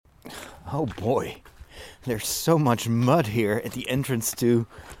Oh boy, there's so much mud here at the entrance to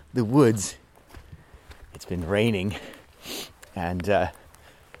the woods. It's been raining, and a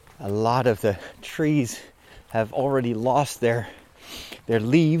lot of the trees have already lost their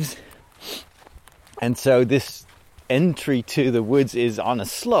leaves, and so this entry to the woods is on a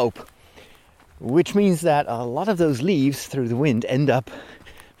slope, which means that a lot of those leaves through the wind end up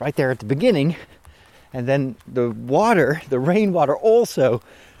right there at the beginning, and then the rainwater also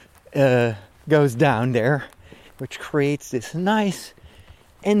goes down there, which creates this nice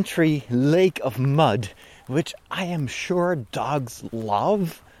entry lake of mud, which I am sure dogs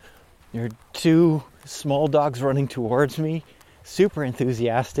love. There are two small dogs running towards me, super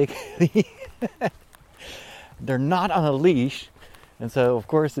enthusiastic. They're not on a leash, and so of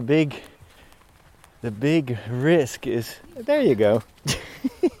course the big risk is, there you go.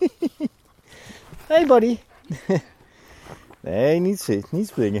 Hey buddy. Nee, niet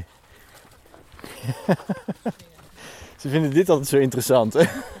springen. Ze vinden dit altijd zo interessant.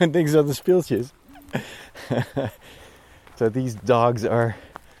 En denken ze dat het een speeltje is. So these dogs are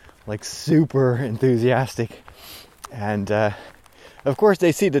like super enthusiastic. And of course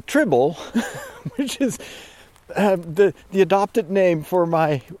they see the tribble, which is the adopted name for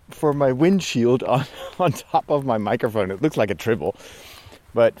my windshield on top of my microphone. It looks like a tribble.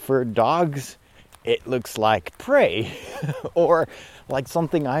 But for dogs, it looks like prey or like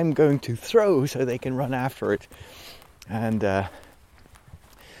something I'm going to throw so they can run after it. And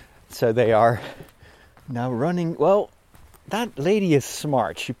so they are now running. Well, that lady is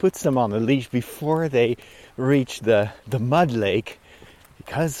smart. She puts them on a leash before they reach the mud lake,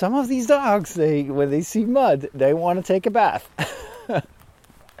 because some of these dogs, when they see mud, they want to take a bath.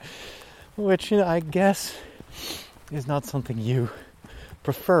 Which, I guess is not something you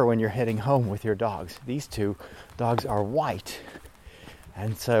prefer when you're heading home with your dogs. These two dogs are white,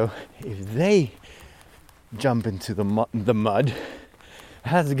 and so if they jump into the mud,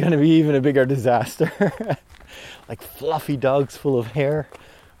 that's going to be even a bigger disaster. Like fluffy dogs full of hair.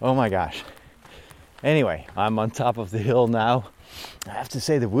 Oh my gosh. Anyway, I'm on top of the hill now. I have to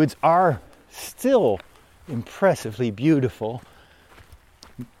say the woods are still impressively beautiful.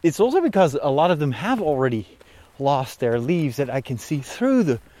 It's also because a lot of them have already lost their leaves that I can see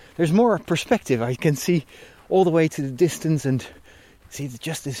through there's more perspective. I can see all the way to the distance and see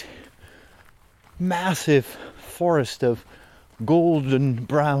just this massive forest of golden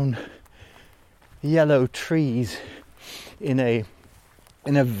brown yellow trees in a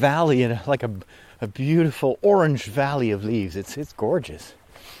valley, like a beautiful orange valley of leaves. It's gorgeous.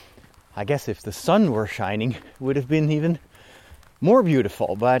 I guess if the sun were shining, it would have been even more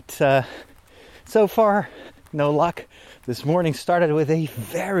beautiful, but so far no luck. This morning started with a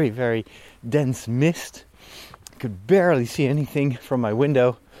very, very dense mist. I could barely see anything from my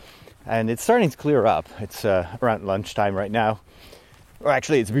window, and it's starting to clear up. It's around lunchtime right now. Or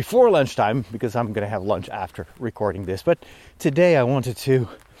actually, it's before lunchtime, because I'm going to have lunch after recording this. But today I wanted to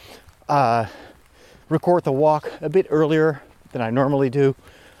record the walk a bit earlier than I normally do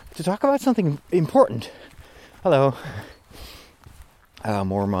to talk about something important. Hello.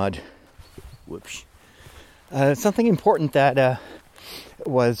 More mud. Whoops. Something important that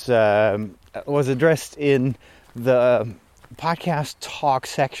was addressed in the podcast talk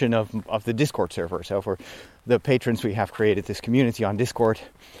section of the Discord server. So for the patrons, we have created this community on Discord.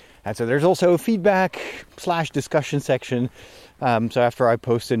 And so there's also a feedback/discussion section. So after I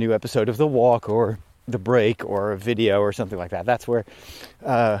post a new episode of the walk or the break or a video or something like that, that's where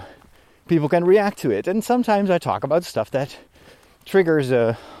people can react to it. And sometimes I talk about stuff that triggers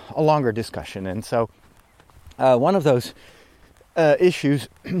a longer discussion. And so one of those issues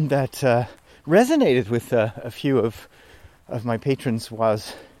that resonated with a few of my patrons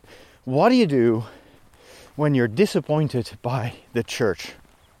was, what do you do when you're disappointed by the church?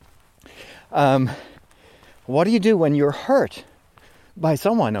 What do you do when you're hurt by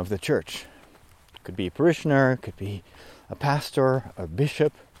someone of the church? Could be a parishioner, could be a pastor, a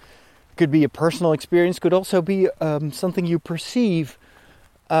bishop, could be a personal experience, could also be something you perceive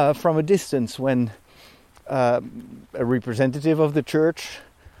from a distance when a representative of the church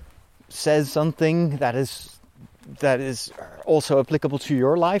says something that is also applicable to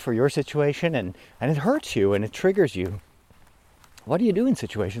your life or your situation, and it hurts you and it triggers you. What do you do in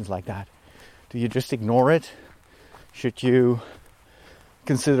situations like that? Do you just ignore it? Should you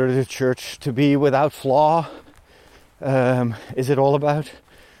consider the church to be without flaw? Is it all about,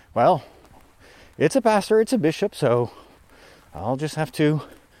 well, it's a pastor, it's a bishop, so I'll have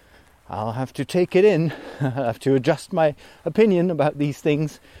to take it in. I have to adjust my opinion about these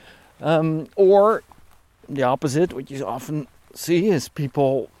things. Or the opposite, what you often see is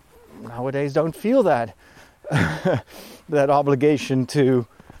people nowadays don't feel that that obligation to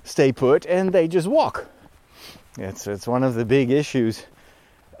stay put, and they just walk. It's one of the big issues.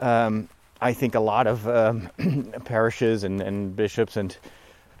 I think a lot of parishes and bishops and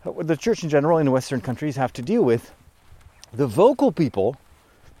the church in general in Western countries have to deal with. The vocal people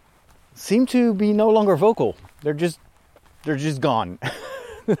seem to be no longer vocal. They're just gone.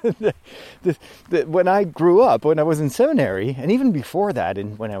 When I grew up, when I was in seminary, and even before that,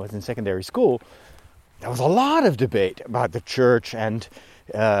 when I was in secondary school, there was a lot of debate about the church and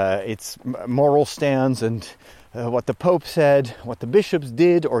its moral stands and what the Pope said, what the bishops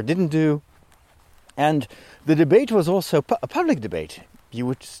did or didn't do. And the debate was also a public debate. You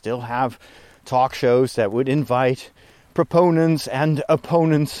would still have talk shows that would invite proponents and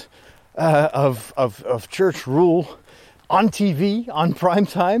opponents of church rule on TV, on prime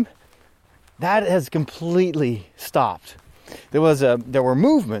time. That has completely stopped. There were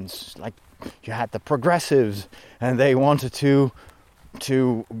movements, like you had the progressives, and they wanted to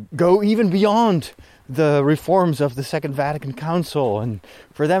go even beyond the reforms of the Second Vatican Council, and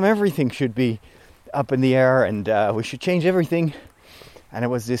for them everything should be up in the air, and we should change everything. And it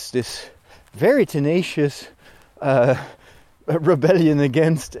was this very tenacious rebellion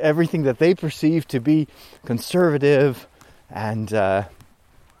against everything that they perceived to be conservative and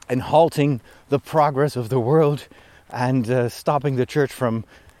halting the progress of the world and stopping the church from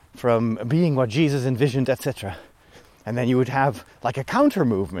being what Jesus envisioned, etc. And then you would have like a counter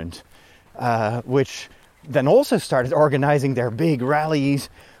movement, which then also started organizing their big rallies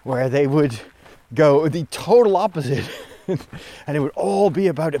where they would go the total opposite. And it would all be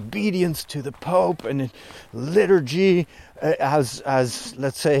about obedience to the Pope and liturgy as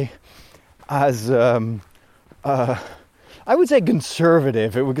let's say, as I would say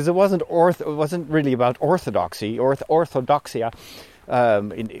conservative, because it wasn't really about orthodoxy. Orthodoxia,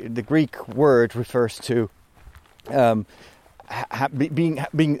 in the Greek word, refers to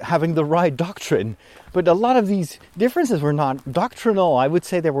having the right doctrine. But a lot of these differences were not doctrinal. I would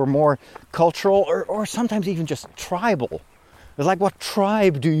say they were more cultural or sometimes even just tribal. It's like, what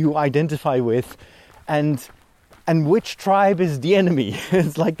tribe do you identify with, and which tribe is the enemy?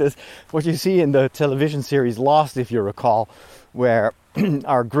 It's like this, what you see in the television series Lost, if you recall, where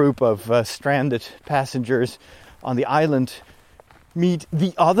our group of stranded passengers on the island meet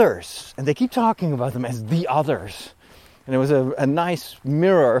the others, and they keep talking about them as the others. And it was a nice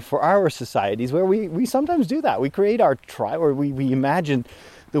mirror for our societies, where we sometimes do that. We create our tribe, or we imagine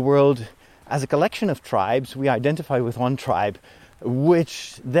the world as a collection of tribes. We identify with one tribe,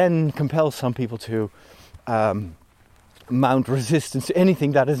 which then compels some people to mount resistance to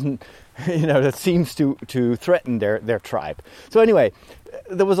anything that isn't, that seems to threaten their tribe. So anyway,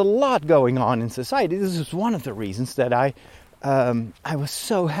 there was a lot going on in society. This is one of the reasons that I was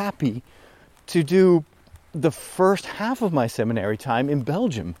so happy to do the first half of my seminary time in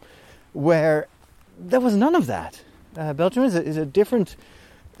Belgium, where there was none of that. Belgium has a different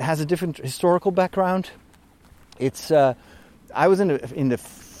historical background. It's I was in the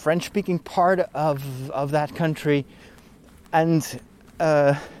French-speaking part of that country, and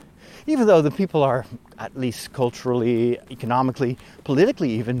even though the people are, at least culturally, economically,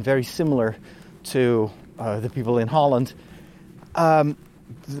 politically even, very similar to the people in Holland,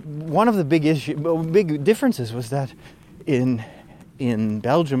 one of the big differences was that in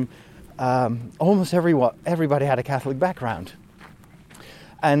Belgium, almost everybody had a Catholic background.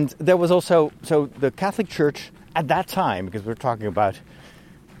 And there was also, so the Catholic Church at that time, because we're talking about,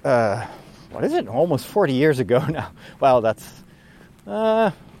 almost 40 years ago now. Well, that's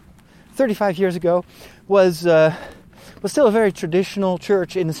 35 years ago, was still a very traditional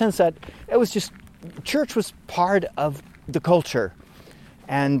church, in the sense that it was just, church was part of the culture.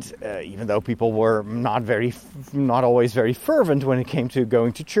 And even though people were not always very fervent when it came to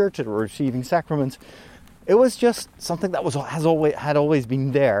going to church or receiving sacraments, it was just something that had always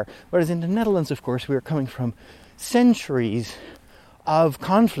been there. Whereas in the Netherlands, of course, we were coming from centuries of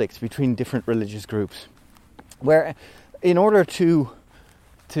conflicts between different religious groups, where in order to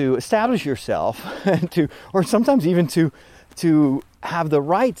establish yourself or sometimes even to have the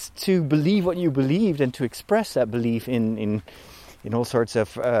right to believe what you believed and to express that belief in all sorts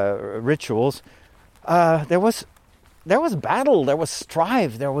of rituals, there was battle, there was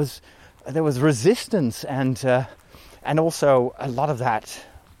strife, there was resistance, and also a lot of that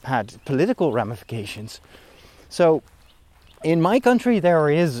had political ramifications. So in my country, there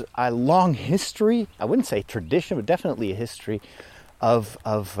is a long history, I wouldn't say tradition, but definitely a history of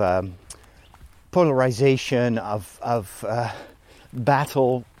polarization, of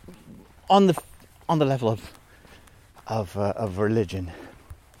battle on the level of religion.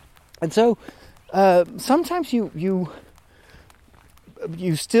 And so sometimes you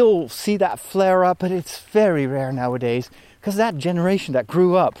still see that flare up, but it's very rare nowadays, because that generation that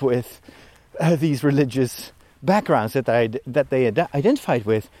grew up with these religious backgrounds that they identified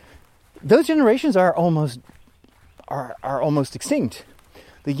with, those generations are almost extinct.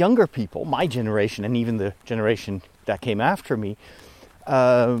 The younger people, my generation, and even the generation that came after me,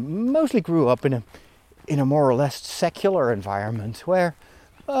 mostly grew up in a more or less secular environment where,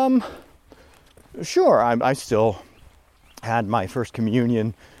 sure, I still had my first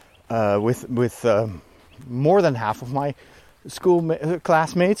communion with more than half of my school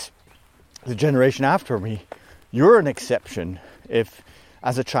classmates. The generation after me, you're an exception if,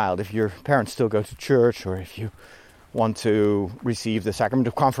 as a child, if your parents still go to church, or if you want to receive the sacrament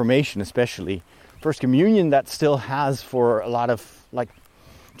of confirmation, especially First Communion, that still has, for a lot of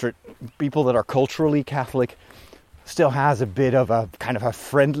people that are culturally Catholic, still has a bit of a kind of a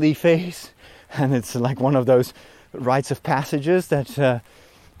friendly face, and it's like one of those rites of passages that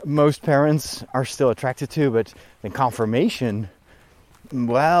most parents are still attracted to. But the confirmation,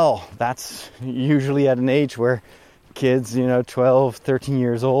 well, that's usually at an age where kids, 12, 13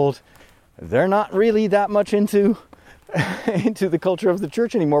 years old, they're not really that much into the culture of the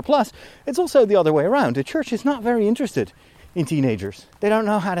church anymore. Plus, it's also the other way around. The church is not very interested in teenagers. They don't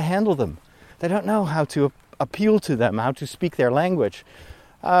know how to handle them. They don't know how to appeal to them, how to speak their language.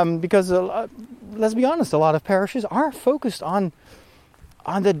 Because, let's be honest, a lot of parishes are focused on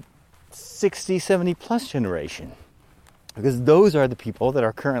the 60, 70 plus generation. Because those are the people that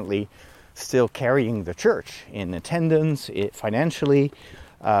are currently still carrying the church in attendance, financially,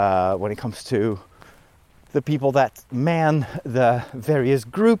 when it comes to the people that man the various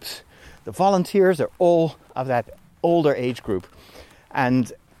groups. The volunteers are all of that older age group.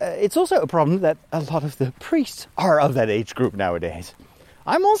 And it's also a problem that a lot of the priests are of that age group nowadays.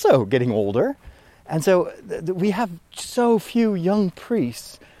 I'm also getting older, and so we have so few young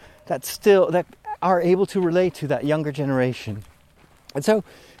priests that are able to relate to that younger generation. And so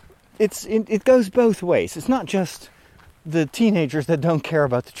it goes both ways. It's not just the teenagers that don't care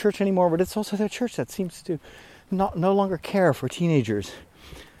about the church anymore, but it's also the church that seems to no longer care for teenagers.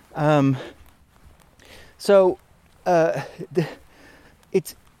 We're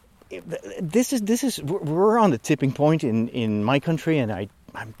on the tipping point in my country, and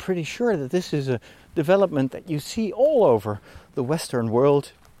I'm pretty sure that this is a development that you see all over the Western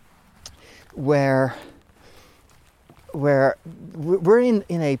world, where we're in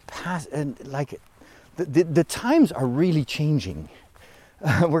a past, and like the times are really changing.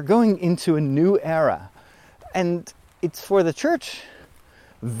 We're going into a new era, and it's for the church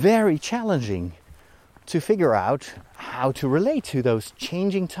very challenging to figure out how to relate to those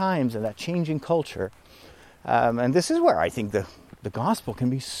changing times and that changing culture. And this is where I think the gospel can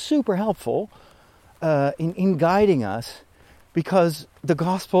be super helpful in guiding us, because the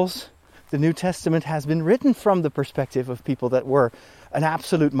Gospels, the New Testament, has been written from the perspective of people that were an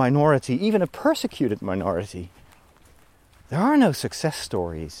absolute minority, even a persecuted minority. There are no success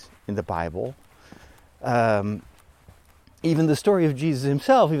stories in the Bible. Even the story of Jesus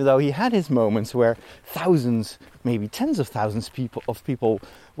himself, even though he had his moments where thousands, maybe tens of thousands of people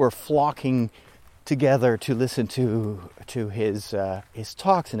were flocking together to listen to his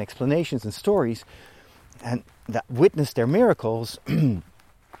talks and explanations and stories, and that witnessed their miracles,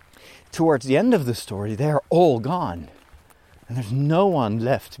 towards the end of the story, they're all gone. And there's no one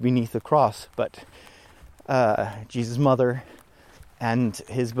left beneath the cross but Jesus' mother and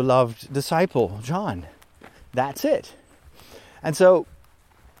his beloved disciple, John. That's it. And so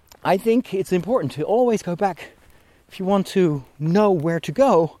I think it's important to always go back. If you want to know where to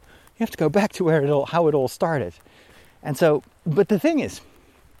go, you have to go back to how it all started. And so, but the thing is,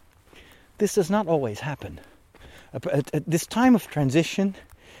 this does not always happen. This time of transition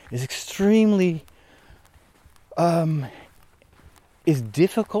is extremely is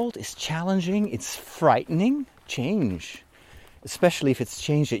difficult, is challenging, it's frightening. Change, especially if it's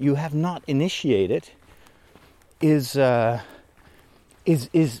change that you have not initiated, is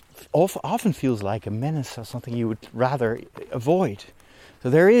often feels like a menace or something you would rather avoid. So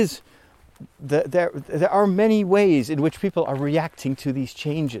there are many ways in which people are reacting to these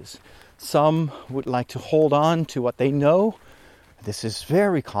changes. Some would like to hold on to what they know. This is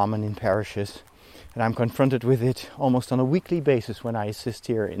very common in parishes, and I'm confronted with it almost on a weekly basis when I assist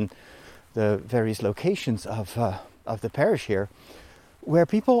here in the various locations of the parish here, where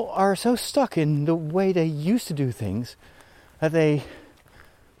people are so stuck in the way they used to do things that they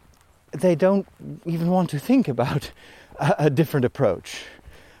don't even want to think about a different approach.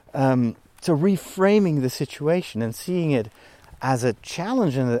 So reframing the situation and seeing it as a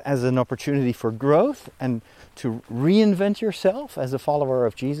challenge and as an opportunity for growth and to reinvent yourself as a follower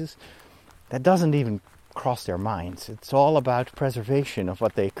of Jesus, that doesn't even cross their minds. It's all about preservation of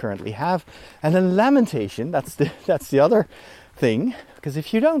what they currently have. And then lamentation, that's the other thing, because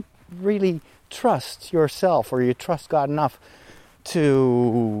if you don't really trust yourself or you trust God enough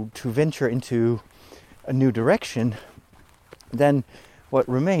to venture into a new direction, then what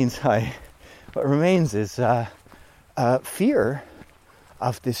remains is fear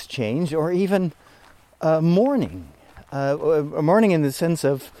of this change, or even mourning. Mourning in the sense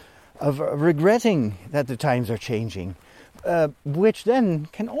of regretting that the times are changing, which then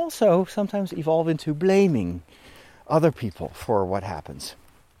can also sometimes evolve into blaming other people for what happens.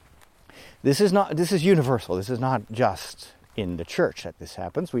 This is universal. This is not just in the church that this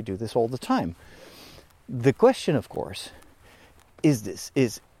happens. We do this all the time. The question, of course, is this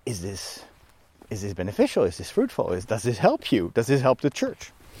beneficial? Is this fruitful? Does this help you? Does this help the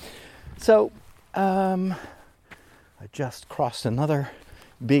church? So, I just crossed another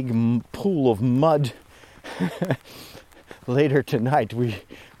big pool of mud. Later tonight, we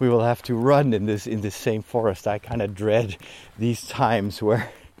will have to run in this same forest. I kind of dread these times where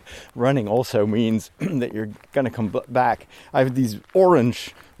running also means that you're going to come back. I have these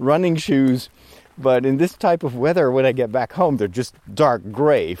orange running shoes, but in this type of weather, when I get back home, they're just dark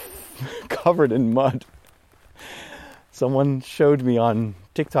gray, covered in mud. Someone showed me on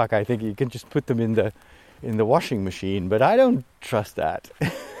TikTok, I think you can just put them in the washing machine, but I don't trust that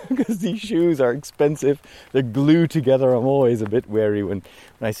because these shoes are expensive. They're glued together. I'm always a bit wary when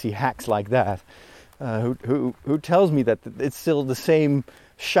I see hacks like that. Who tells me that it's still the same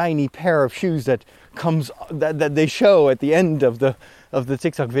shiny pair of shoes that they show at the end of the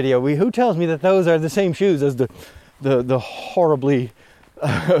TikTok video? Who tells me that those are the same shoes as the horribly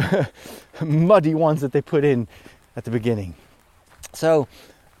muddy ones that they put in at the beginning? So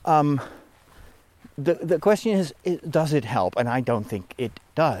the question is, does it help? And I don't think it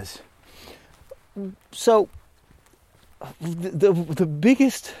does. So the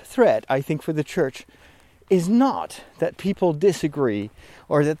biggest threat, I think, for the church is not that people disagree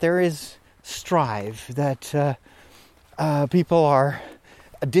or that there is strife, that people are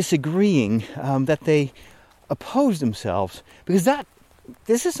disagreeing, that they oppose themselves. Because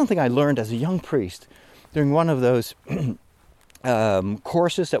this is something I learned as a young priest during one of those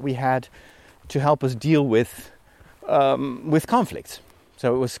courses that we had to help us deal with conflicts.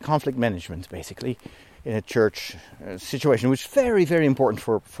 So it was conflict management, basically, in a church situation, which is very, very important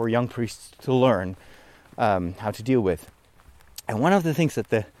for young priests to learn how to deal with. And one of the things that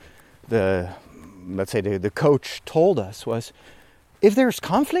the coach told us was, if there's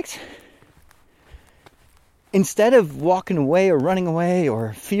conflict, instead of walking away or running away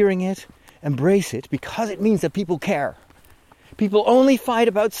or fearing it, embrace it, because it means that people care. People only fight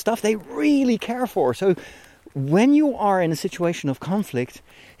about stuff they really care for. So when you are in a situation of conflict,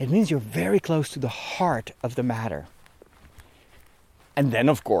 it means you're very close to the heart of the matter. And then,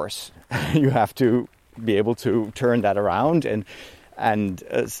 of course, you have to be able to turn that around and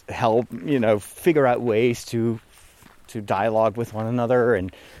help, figure out ways to dialogue with one another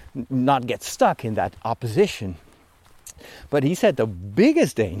and not get stuck in that opposition. But he said the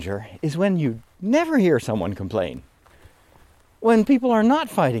biggest danger is when you never hear someone complain. When people are not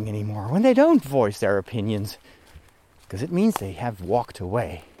fighting anymore, when they don't voice their opinions, because it means they have walked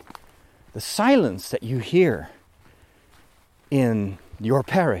away. The silence that you hear in your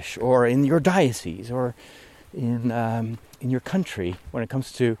parish or in your diocese or in your country when it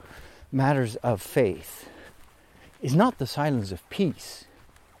comes to matters of faith is not the silence of peace.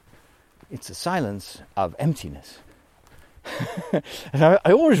 It's a silence of emptiness. And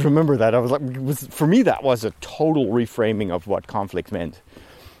I always remember that. I was like, for me, that was a total reframing of what conflict meant.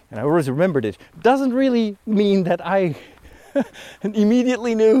 And I always remembered it. Doesn't really mean that I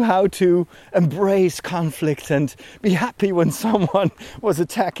immediately knew how to embrace conflict and be happy when someone was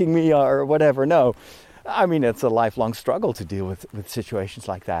attacking me or whatever. No, I mean, it's a lifelong struggle to deal with situations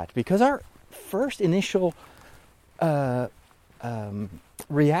like that, because our first initial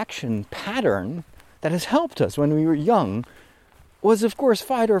reaction pattern that has helped us when we were young was, of course,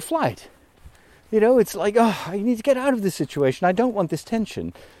 fight or flight. It's like, I need to get out of this situation. I don't want this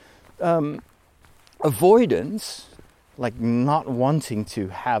tension. Avoidance, like not wanting to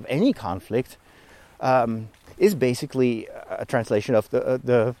have any conflict, is basically a translation of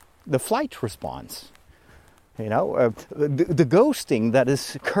the flight response. The ghosting that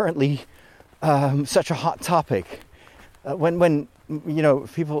is currently such a hot topic. When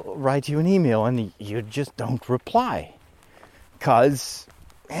people write you an email and you just don't reply because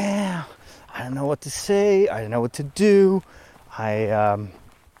I don't know what to say, I don't know what to do,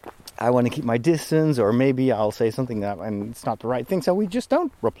 I want to keep my distance, or maybe I'll say something that and it's not the right thing. So we just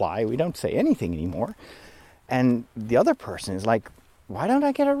don't reply. We don't say anything anymore. And the other person is like, why don't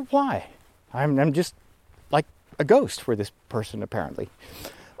I get a reply? I'm just like a ghost for this person, apparently.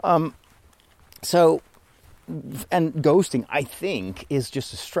 So, and ghosting, I think, is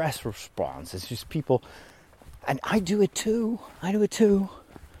just a stress response. It's just people, and I do it too.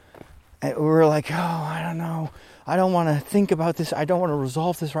 And we're like, oh, I don't know. I don't want to think about this. I don't want to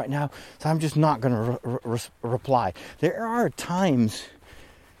resolve this right now. So I'm just not going to reply. There are times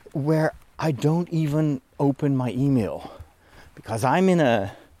where I don't even open my email because I'm in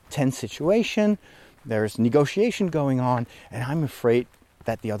a tense situation. There's negotiation going on, and I'm afraid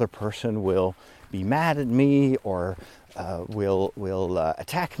that the other person will be mad at me, or will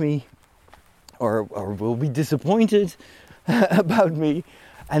attack me, or will be disappointed about me.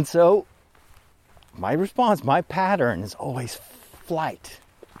 And so my response, my pattern is always flight.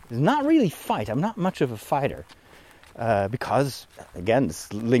 It's not really fight. I'm not much of a fighter. Because, again,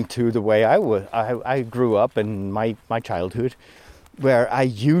 it's linked to the way I grew up in my childhood, where I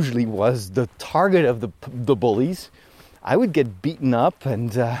usually was the target of the bullies. I would get beaten up,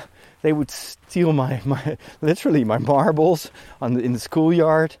 and they would steal my literally my marbles in the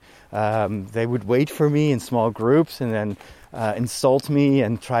schoolyard. They would wait for me in small groups and then insult me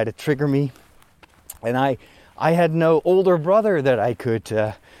and try to trigger me. And I had no older brother that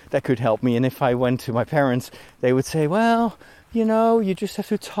could help me. And if I went to my parents, they would say, well, you just have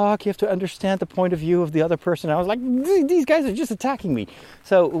to talk. You have to understand the point of view of the other person. I was like, these guys are just attacking me.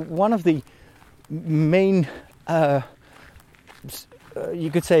 So one of the main, you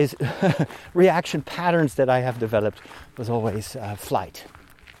could say, reaction patterns that I have developed was always flight,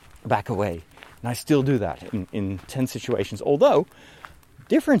 back away. And I still do that in tense situations. Although,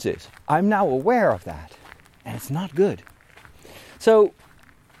 difference is, I'm now aware of that. And it's not good. So,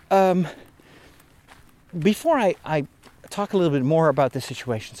 before I talk a little bit more about this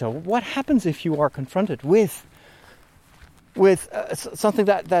situation, so what happens if you are confronted with something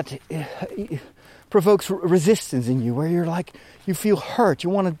that provokes resistance in you, where you're like, you feel hurt, you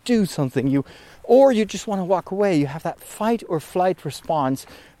want to do something, or you just want to walk away. You have that fight or flight response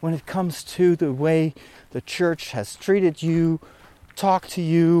when it comes to the way the church has treated you, talked to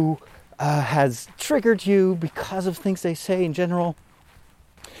you, has triggered you because of things they say in general.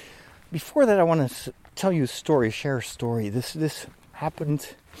 Before that, I want to tell you a story, share a story. This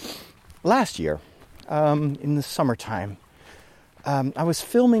happened last year, in the summertime. I was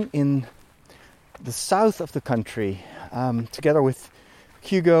filming in the south of the country, together with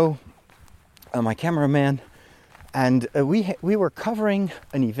Hugo, my cameraman, and we were covering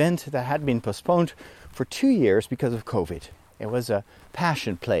an event that had been postponed for 2 years because of COVID. It was a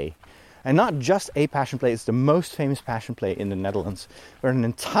passion play. And not just a passion play, it's the most famous passion play in the Netherlands, where an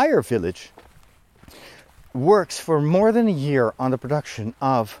entire village works for more than a year on the production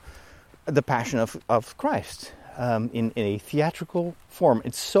of the Passion of Christ in a theatrical form.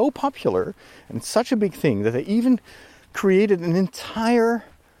 It's so popular and it's such a big thing that they even created an entire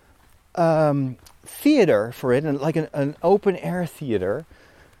theater for it, and like an open air theater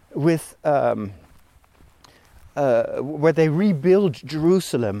with where they rebuild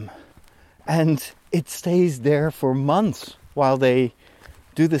Jerusalem. And it stays there for months while they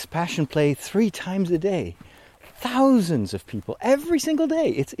do this passion play 3 times a day. Thousands of people every single day.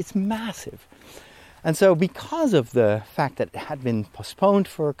 It's massive. And so because of the fact that it had been postponed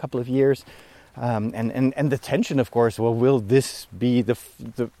for a couple of years, and the tension, of course, well, will this be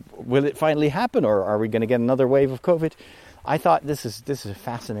will it finally happen, or are we going to get another wave of COVID? I thought this is a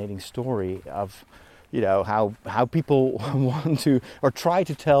fascinating story of how people want to or try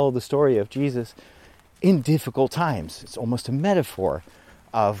to tell the story of Jesus in difficult times. It's almost a metaphor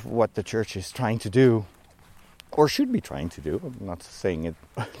of what the church is trying to do, or should be trying to do. I'm not saying it,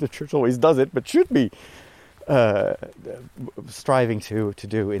 the church always does it, but should be striving to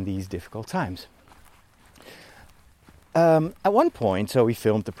do in these difficult times. At one point, so we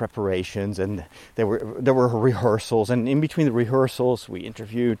filmed the preparations, and there were rehearsals, and in between the rehearsals, we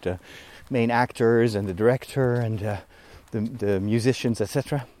interviewed the main actors and the director and the musicians,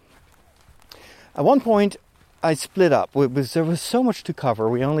 etc. At one point, I split up. There was so much to cover.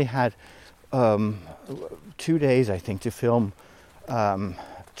 We only had 2 days, I think, to film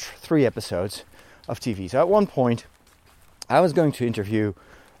 3 episodes of TV. So at one point, I was going to interview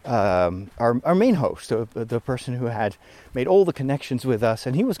our main host, the person who had made all the connections with us,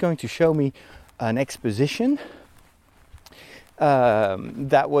 and he was going to show me an exposition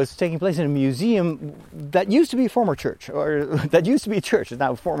that was taking place in a museum that used to be a former church, or that used to be a church, it's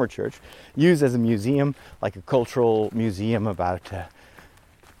now a former church, used as a museum, like a cultural museum about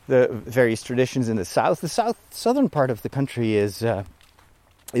the various traditions in the south. The southern part of the country is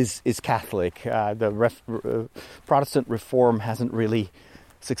Catholic. The Protestant reform hasn't really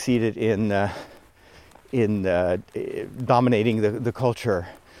succeeded in dominating the culture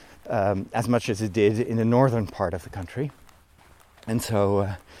as much as it did in the northern part of the country. And so,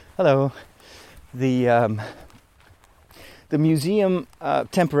 hello, the museum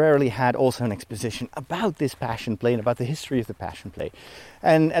temporarily had also an exposition about this Passion Play and about the history of the Passion Play.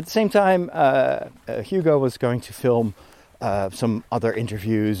 And at the same time, Hugo was going to film some other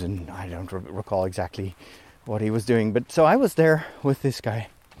interviews, and I don't recall exactly what he was doing. But so I was there with this guy.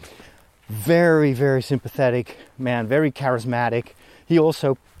 Very, very sympathetic man, very charismatic. He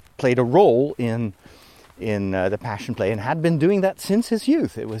also played a role in the Passion Play and had been doing that since his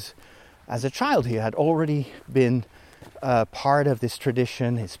youth. It was as a child he had already been part of this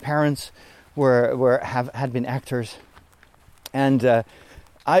tradition. His parents had been actors, and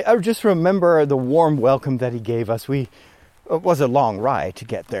I just remember the warm welcome that he gave us. It was a long ride to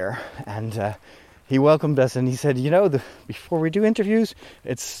get there, and he welcomed us and he said, before we do interviews,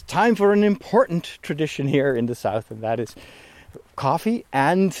 it's time for an important tradition here in the South, and that is coffee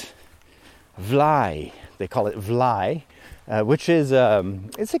and vlaai. They call it vlaai, which is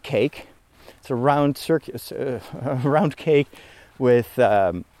it's a cake. It's a round cake with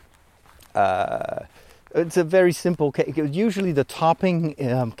it's a very simple cake. Usually the topping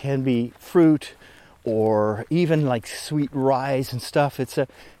can be fruit or even like sweet rice and stuff. It's a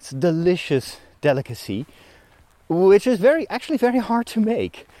delicious delicacy, which is actually very hard to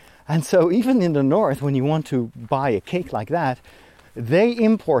make. And so even in the north, when you want to buy a cake like that, they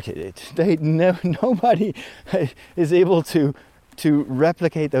imported it. Nobody is able to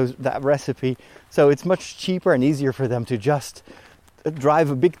replicate that recipe. So it's much cheaper and easier for them to just drive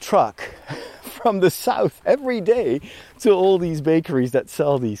a big truck from the south every day to all these bakeries that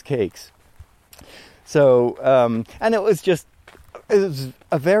sell these cakes. So and it was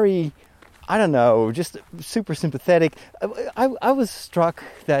a very, I don't know, just super sympathetic. I was struck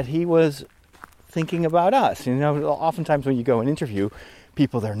that he was thinking about us. Oftentimes when you go and interview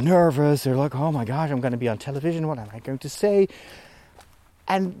people, they're nervous. They're like, oh my gosh, I'm going to be on television. What am I going to say?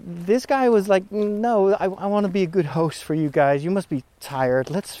 And this guy was like, no, I want to be a good host for you guys. You must be tired.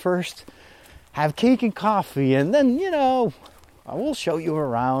 Let's first have cake and coffee, and then, I will show you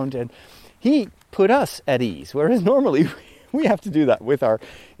around. And he put us at ease, whereas normally we have to do that with our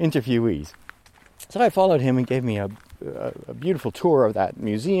interviewees. So I followed him and gave me a beautiful tour of that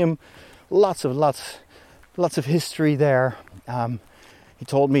museum. Lots of history there. He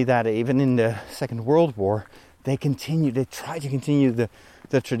told me that even in the Second World War, they tried to continue the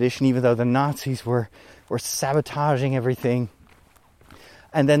tradition, even though the Nazis were sabotaging everything.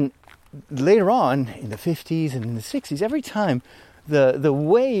 And then later on, in the 50s and in the 60s, every time the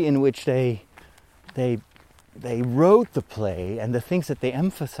way in which they wrote the play and the things that they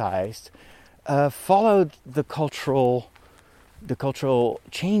emphasized followed the cultural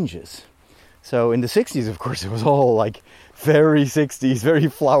changes. So in the 60s, of course, it was all like very 60s, very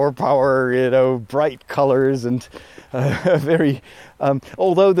flower power, bright colors, and very.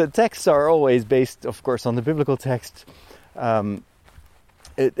 Although the texts are always based, of course, on the biblical text,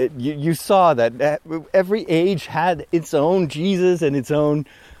 you saw that every age had its own Jesus and its own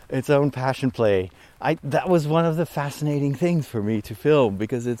Passion Play. That was one of the fascinating things for me to film,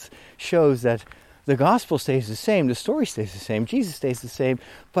 because it shows that the gospel stays the same, the story stays the same, Jesus stays the same,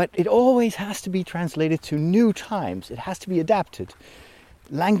 but it always has to be translated to new times. It has to be adapted,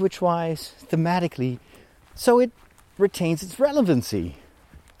 language-wise, thematically, so it retains its relevancy.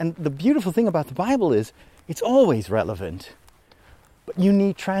 And the beautiful thing about the Bible is it's always relevant, but you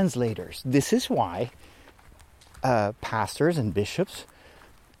need translators. This is why pastors and bishops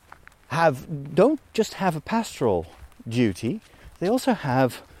don't just have a pastoral duty, they also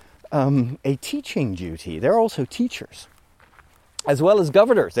have a teaching duty. They're also teachers, as well as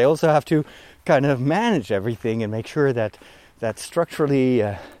governors. They also have to kind of manage everything and make sure that structurally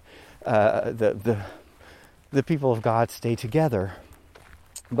the people of God stay together.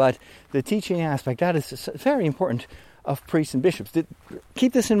 But the teaching aspect, that is very important of priests and bishops.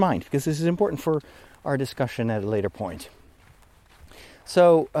 Keep this in mind, because this is important for our discussion at a later point.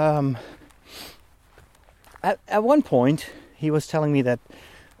 So at one point, he was telling me that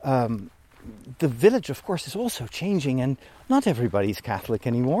the village, of course, is also changing, and not everybody's Catholic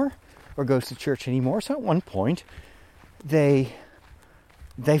anymore or goes to church anymore. So at one point, they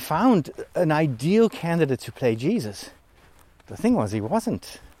found an ideal candidate to play Jesus. the thing was, he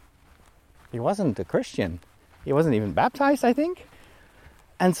wasn't a Christian. He wasn't even baptized, I think.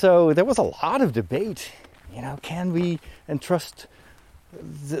 And so there was a lot of debate. Can we entrust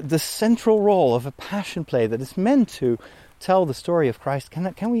the central role of a passion play that is meant to tell the story of Christ?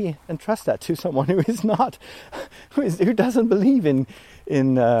 Can we entrust that to someone who is not, who doesn't believe in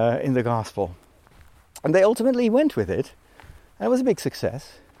the gospel? And they ultimately went with it, and it was a big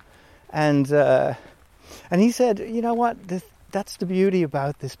success. And he said, you know what? That's the beauty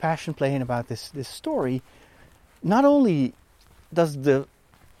about this passion play and about this story. Not only does the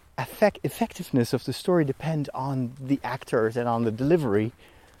effectiveness of the story depend on the actors and on the delivery,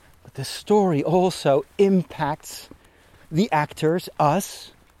 but the story also impacts the actors,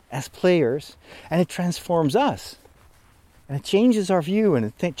 us, as players, and it transforms us. And it changes our view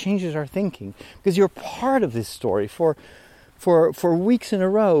and it changes our thinking. Because you're part of this story for weeks in a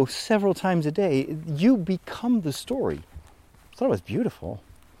row, several times a day. You become the story. I thought it was beautiful.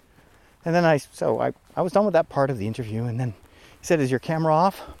 And then I was done with that part of the interview, and then he said, "Is your camera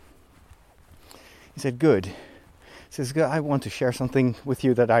off?" He said, "Good." He says, "I want to share something with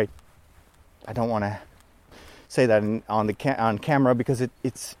you that I don't want to say that on camera because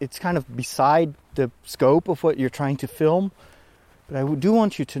it's kind of beside the scope of what you're trying to film. But I do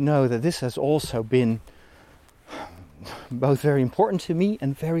want you to know that this has also been both very important to me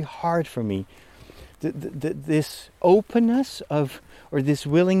and very hard for me. This openness or this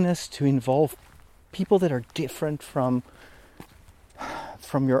willingness to involve people that are different from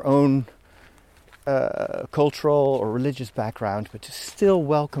your own cultural or religious background, but to still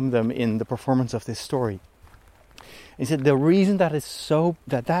welcome them in the performance of this story." He said the reason that is so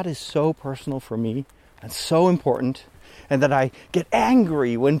personal for me and so important, and that I get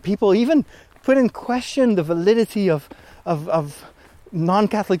angry when people even put in question the validity of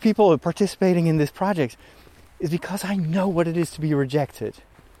non-Catholic people participating in this project, is because I know what it is to be rejected.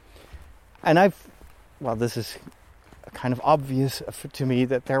 And this is kind of obvious to me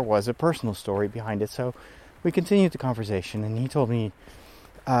that there was a personal story behind it. So we continued the conversation, and he told me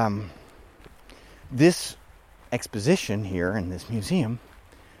this exposition here in this museum,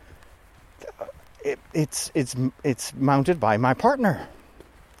 it's mounted by my partner,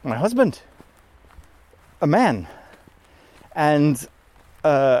 my husband, a man. And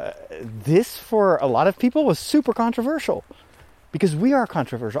this, for a lot of people, was super controversial, because we are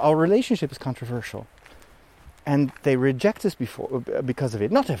controversial. Our relationship is controversial, and they reject us because of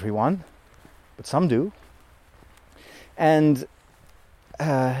it. Not everyone, but some do. And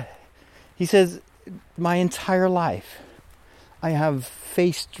he says, my entire life I have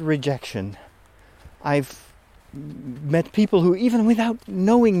faced rejection. I've met people who, even without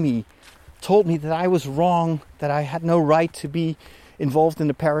knowing me, told me that I was wrong, that I had no right to be involved in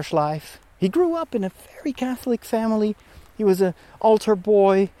the parish life. He grew up in a very Catholic family. He was an altar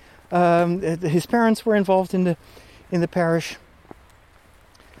boy. His parents were involved in the parish.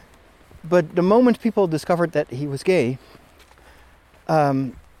 But the moment people discovered that he was gay,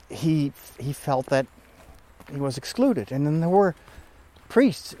 he felt that he was excluded. And then there were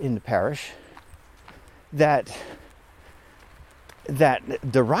priests in the parish that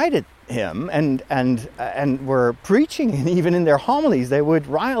derided him and were preaching, and even in their homilies they would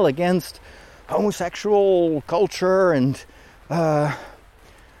rile against homosexual culture and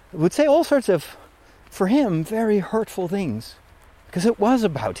would say all sorts of, for him, very hurtful things, because it was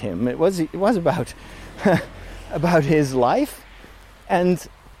about him. It was about about his life. And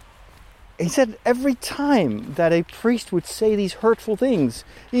he said every time that a priest would say these hurtful things,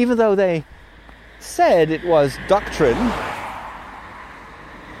 even though they said it was doctrine,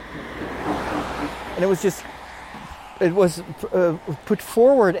 and it was put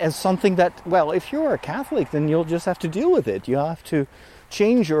forward as something that, well, if you're a Catholic, then you'll just have to deal with it. You have to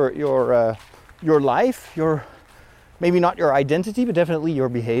change your life, maybe not your identity, but definitely your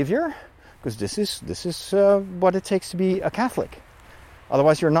behavior, because this is what it takes to be a Catholic.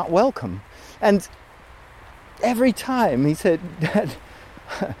 Otherwise, you're not welcome. And every time he said that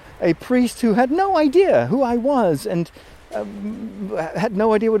a priest who had no idea who I was and had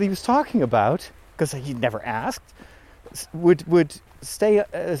no idea what he was talking about, because he'd never asked, would stand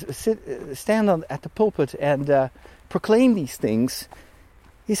at the pulpit and proclaim these things.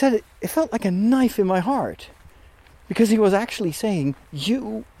 He said it felt like a knife in my heart, because he was actually saying,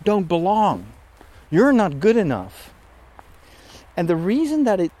 you don't belong. You're not good enough. And the reason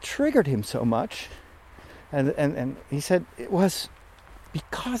that it triggered him so much, and he said it was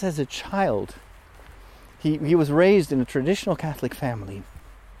because as a child, he was raised in a traditional Catholic family.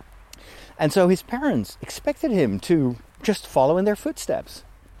 And so his parents expected him to just follow in their footsteps.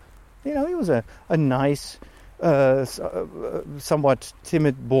 You know, he was a nice somewhat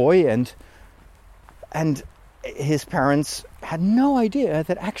timid boy, and his parents had no idea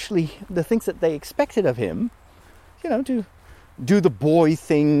that actually the things that they expected of him, to do the boy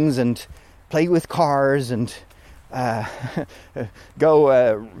things and play with cars and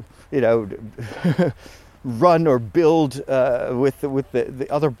go, run or build with the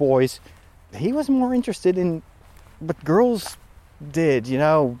other boys. He was more interested in what girls did,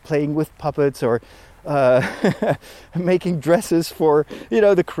 playing with puppets or making dresses for,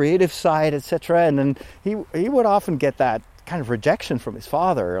 the creative side, etc. And then he would often get that kind of rejection from his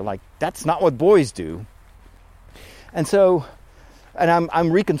father, like, that's not what boys do. And so, and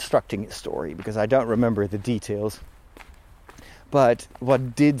I'm reconstructing his story because I don't remember the details. But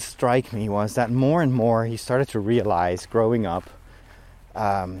what did strike me was that more and more he started to realize, growing up,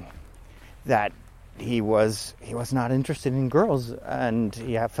 that he was not interested in girls, and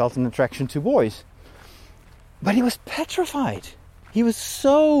he felt an attraction to boys. But he was petrified. He was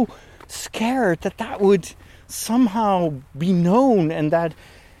so scared that would somehow be known and that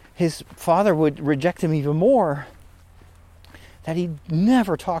his father would reject him even more, that he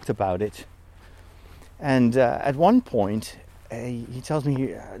never talked about it. And at one point, he tells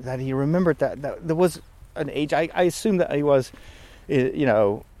me that he remembered that there was an age, I assume that he was,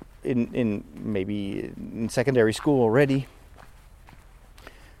 in maybe in secondary school already.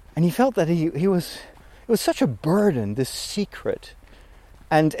 And he felt that it was such a burden, this secret.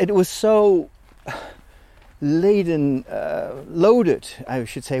 And it was so loaded, I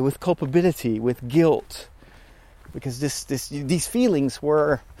should say, with culpability, with guilt. Because these feelings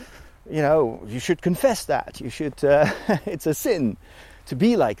were, you should confess that. You should, it's a sin to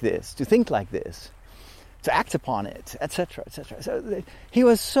be like this, to think like this, to act upon it, etc., etc. So he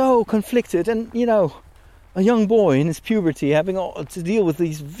was so conflicted, and, a young boy in his puberty having to deal with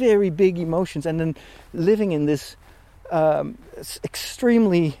these very big emotions, and then living in this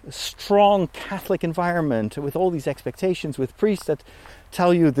extremely strong Catholic environment with all these expectations, with priests that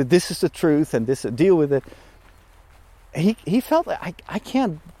tell you that this is the truth and this deal with it. He felt that I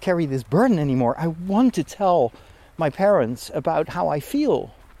can't carry this burden anymore. I want to tell my parents about how I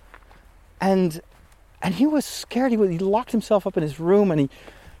feel. And he was scared. He locked himself up in his room, and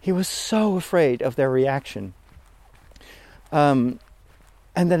he was so afraid of their reaction. And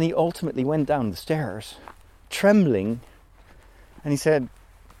then he ultimately went down the stairs, trembling, and he said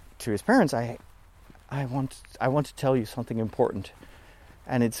to his parents, I want to tell you something important.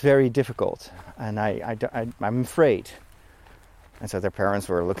 And it's very difficult, and I'm afraid. And so their parents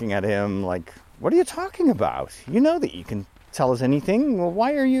were looking at him like, what are you talking about? You know that you can tell us anything. Well,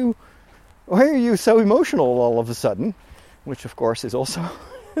 why are you so emotional all of a sudden? Which, of course, is also,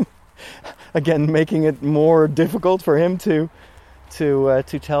 again, making it more difficult for him to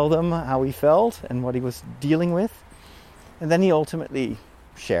tell them how he felt and what he was dealing with. And then he ultimately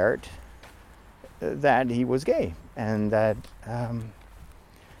shared that he was gay, and that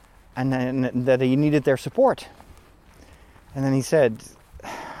that he needed their support. And then he said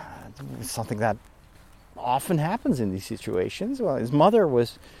something that often happens in these situations. Well, his mother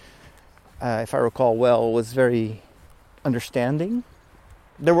was, if I recall well, was very understanding.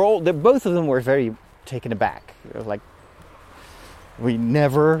 Both of them were very taken aback. Like, we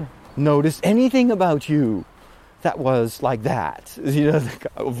never noticed anything about you that was like that. Like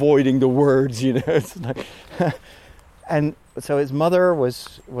avoiding the words. It's like and so his mother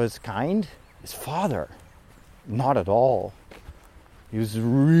was kind. His father, not at all. He was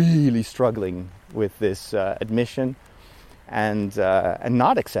really struggling with this admission and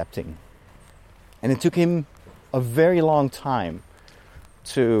not accepting. And it took him a very long time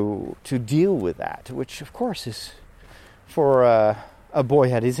to deal with that, which of course is, for a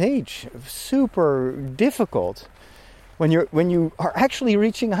boy at his age, super difficult. When you are actually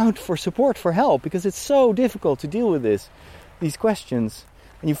reaching out for support, for help, because it's so difficult to deal with these questions,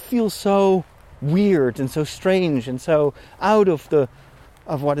 and you feel so weird and so strange and so out of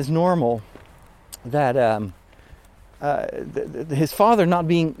what is normal, that his father not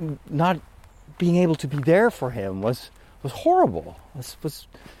being able to be there for him was horrible. Was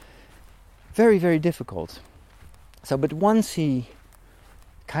very, very difficult. So, but once he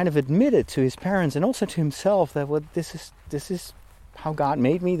kind of admitted to his parents and also to himself that this is how God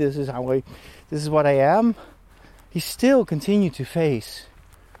made me, this is what I am, he still continued to face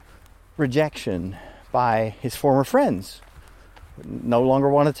rejection by his former friends, no longer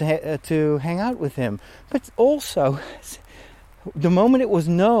wanted to hang out with him. But also, the moment it was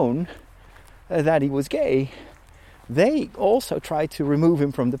known that he was gay, they also tried to remove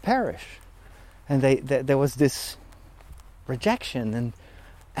him from the parish, and there was this rejection,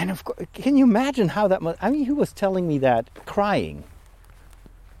 And of course, can you imagine how that must... I mean, he was telling me that crying.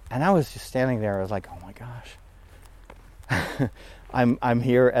 And I was just standing there. I was like, oh my gosh. I'm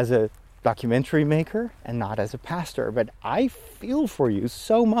here as a documentary maker and not as a pastor. But I feel for you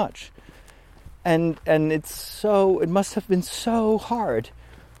so much. And it must have been so hard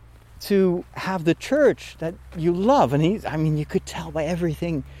to have the church that you love. And you could tell by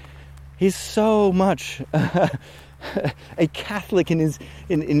everything. He's so much a Catholic in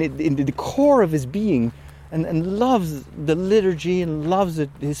the core of his being, and loves the liturgy and loves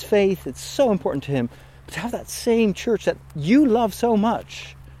his faith. It's so important to him. But to have that same church that you love so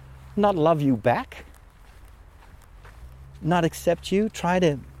much not love you back, not accept you, try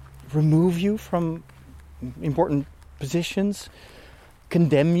to remove you from important positions,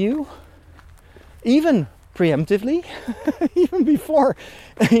 condemn you, even preemptively, even before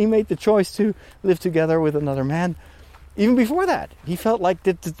he made the choice to live together with another man. Even before that, he felt like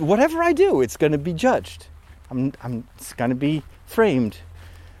that whatever I do, it's going to be judged. It's going to be framed.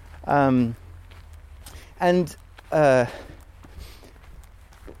 I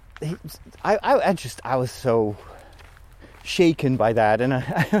was so shaken by that, and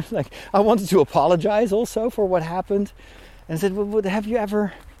I was like, I wanted to apologize also for what happened, and I said, well, have you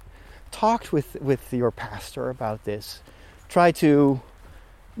ever talked with your pastor about this? Try to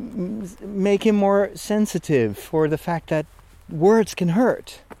make him more sensitive for the fact that words can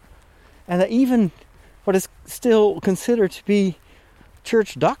hurt, and that even what is still considered to be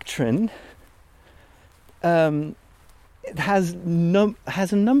church doctrine has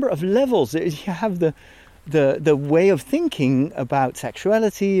a number of levels. You have the way of thinking about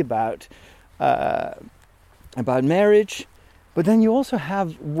sexuality, about marriage, but then you also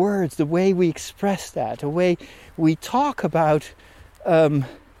have words, the way we express that, the way we talk about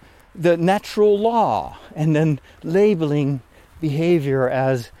the natural law, and then labeling behavior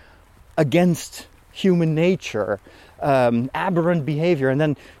as against human nature, aberrant behavior, and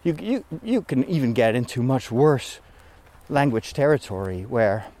then you can even get into much worse language territory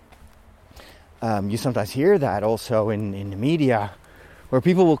where you sometimes hear that also in the media, where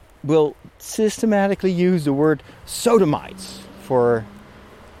people will systematically use the word sodomites for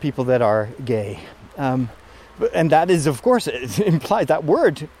people that are gay. And that is, of course, that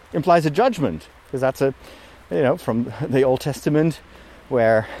word implies a judgment, because that's from the Old Testament,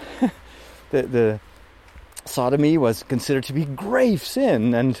 where the sodomy was considered to be grave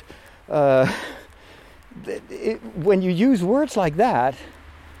sin, and when you use words like that,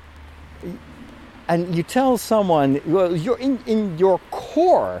 and you tell someone, well, you're in your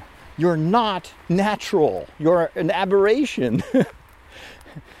core, you're not natural, you're an aberration.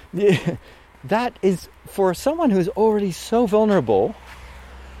 That is, for someone who's already so vulnerable.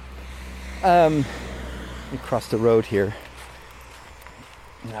 Let me cross the road here.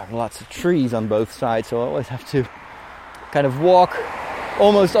 There are lots of trees on both sides, so I always have to kind of walk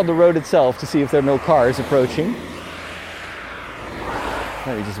almost on the road itself to see if there are no cars approaching.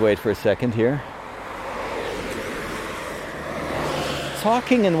 Let me just wait for a second here.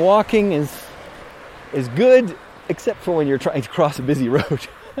 Talking and walking is good, except for when you're trying to cross a busy road.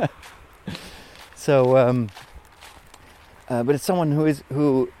 So, but it's someone who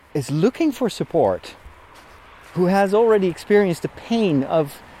is looking for support, who has already experienced the pain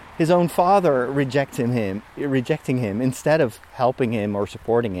of his own father rejecting him instead of helping him or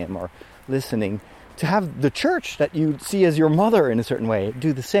supporting him or listening. To have the church that you see as your mother in a certain way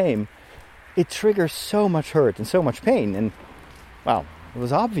do the same, it triggers so much hurt and so much pain. And well, it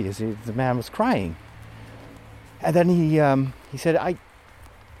was obvious. The man was crying. And then he said, I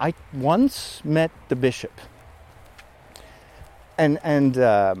once met the bishop, and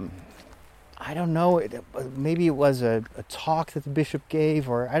I don't know, maybe it was a talk that the bishop gave,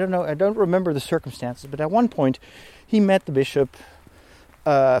 or I don't know, I don't remember the circumstances, but at one point he met the bishop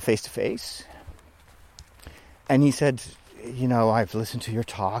face to face, and he said, I've listened to your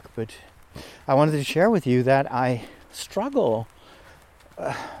talk, but I wanted to share with you that I struggle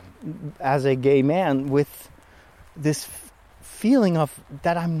as a gay man with this feeling of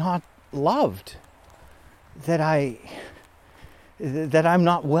that I'm not loved, that I'm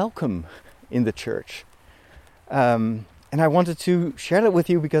not welcome in the church, and I wanted to share that with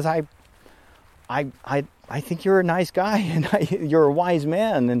you because I think you're a nice guy, and you're a wise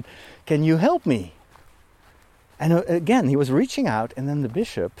man, and can you help me? And again, he was reaching out, and then the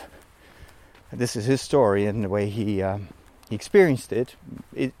bishop, this is his story and the way he experienced it.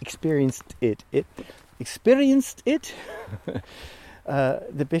 The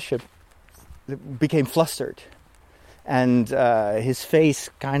bishop became flustered, and his face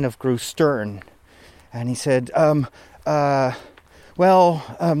kind of grew stern, and he said,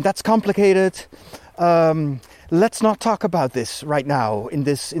 that's complicated. Let's not talk about this right now in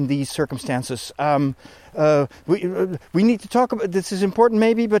these circumstances. We need to talk about this. Is important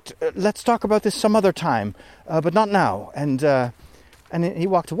maybe, but let's talk about this some other time, but not now. And he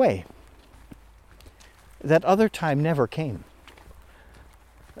walked away. That other time never came.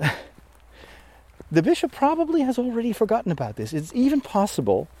 The bishop probably has already forgotten about this. It's even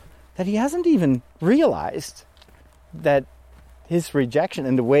possible that he hasn't even realized that his rejection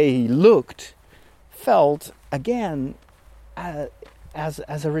and the way he looked felt again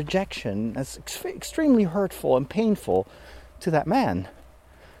as a rejection, as extremely hurtful and painful to that man.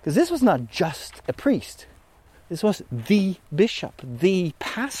 Because this was not just a priest. This was the bishop, the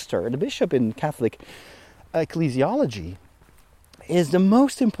pastor. The bishop in Catholic ecclesiology is the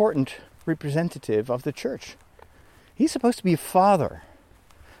most important representative of the church. He's supposed to be a father,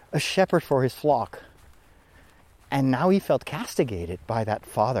 a shepherd for his flock. And now he felt castigated by that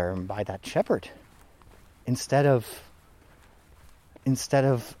father and by that shepherd instead of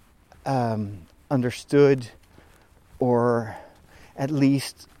understood or at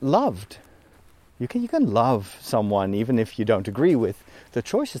least loved. You can love someone even if you don't agree with the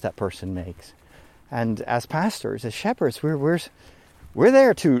choices that person makes. And as pastors, as shepherds, we're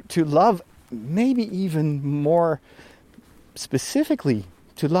there to love, maybe even more specifically,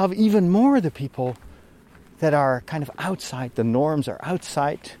 to love even more the people that are kind of outside the norms, or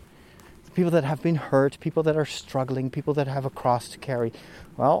outside, people that have been hurt, people that are struggling, people that have a cross to carry.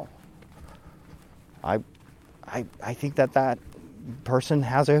 Well, I think that person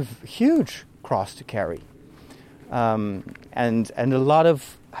has a huge cross to carry, and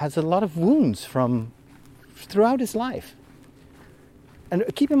has a lot of wounds from throughout his life. And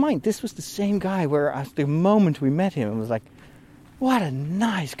keep in mind, this was the same guy where at the moment we met him, it was like, what a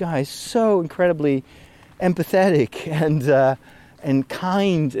nice guy, so incredibly empathetic and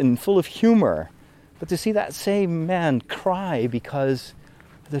kind and full of humor. But to see that same man cry because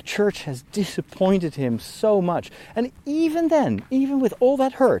the church has disappointed him so much. And even then, even with all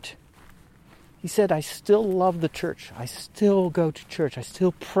that hurt, he said, I still love the church. I still go to church. I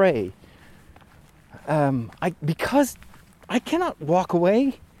still pray. Because I cannot walk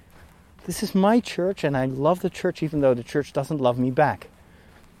away. This is my church, and I love the church even though the church doesn't love me back.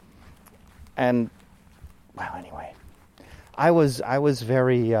 And, well, anyway, I was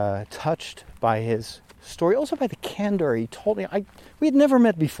very touched by his story, also by the candor he told me. We had never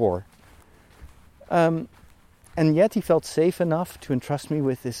met before. And yet he felt safe enough to entrust me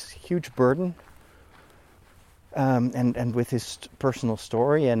with this huge burden, and with his personal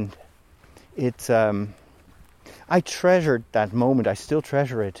story. And it, I treasured that moment. I still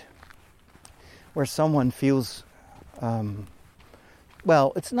treasure it, where someone feels,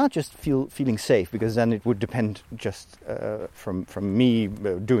 well, it's not just feeling safe, because then it would depend just from me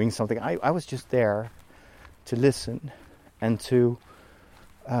doing something. I was just there to listen and to...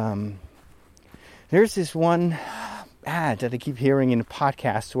 There's this one ad that I keep hearing in a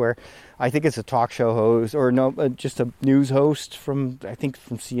podcast where I think it's a talk show host, or no, just a news host from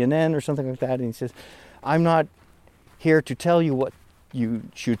CNN or something like that, and he says, I'm not here to tell you what you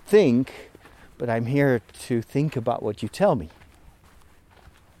should think, but I'm here to think about what you tell me.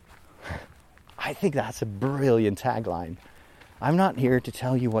 I think that's a brilliant tagline. I'm not here to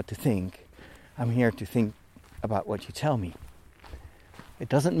tell you what to think. I'm here to think about what you tell me. It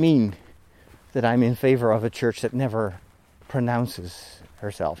doesn't mean that I'm in favor of a church that never pronounces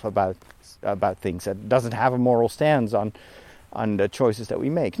herself about things, that doesn't have a moral stance on the choices that we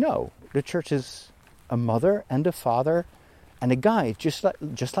make. No, the church is a mother and a father and a guide, just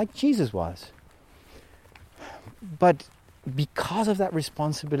like Jesus was. But because of that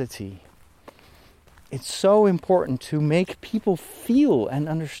responsibility, it's so important to make people feel and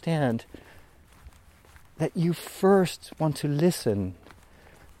understand that you first want to listen,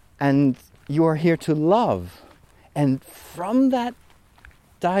 and you are here to love. And from that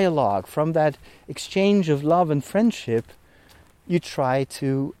dialogue, from that exchange of love and friendship, you try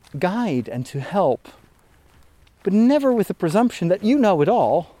to guide and to help, but never with the presumption that you know it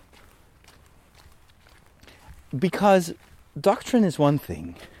all. Because doctrine is one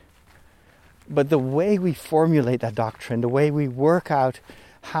thing, but the way we formulate that doctrine, the way we work out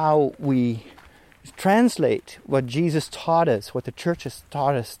how we translate what Jesus taught us, what the church has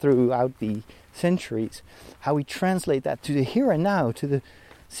taught us throughout the centuries, how we translate that to the here and now, to the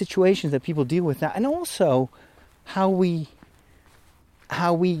situations that people deal with now, and also how we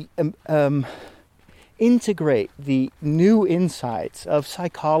integrate the new insights of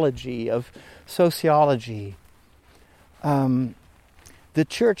psychology, of sociology. The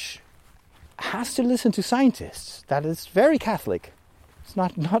church has to listen to scientists. That is very Catholic. It's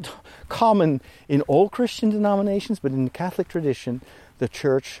not common in all Christian denominations, but in the Catholic tradition, the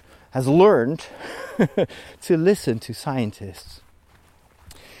Church has learned to listen to scientists.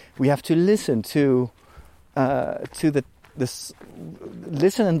 We have to listen to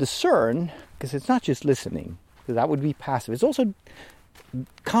listen and discern, because it's not just listening, because that would be passive. It's also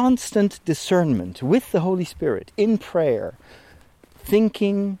constant discernment with the Holy Spirit in prayer,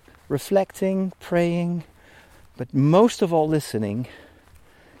 thinking, reflecting, praying, but most of all listening.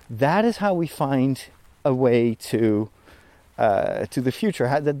 That is how we find a way to the future.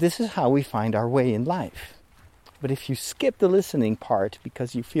 That this is how we find our way in life. But if you skip the listening part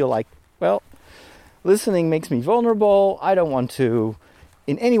because you feel like, well, listening makes me vulnerable, I don't want to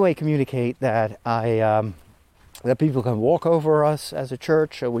in any way communicate that that people can walk over us as a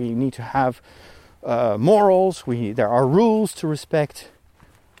church. We need to have morals. There are rules to respect.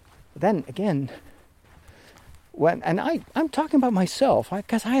 Then again, I'm talking about myself,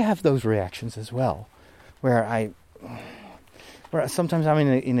 because I have those reactions as well, where sometimes I'm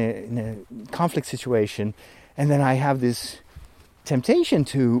in a conflict situation, and then I have this temptation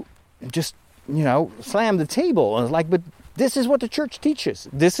to just slam the table, and it's like, but this is what the church teaches.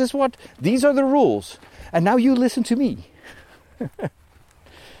 These are the rules, and now you listen to me.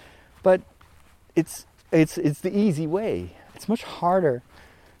 But it's the easy way. It's much harder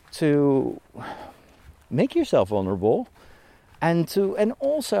to make yourself vulnerable, and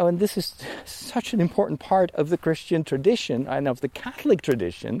this is such an important part of the Christian tradition and of the Catholic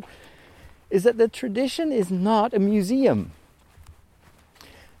tradition, is that the tradition is not a museum.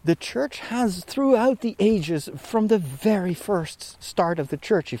 The church has, throughout the ages, from the very first start of the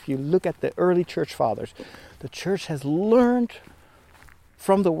church, if you look at the early church fathers, the church has learned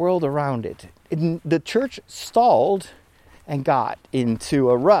from the world around it. The church stalled and got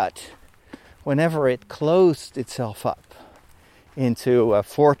into a rut whenever it closed itself up into a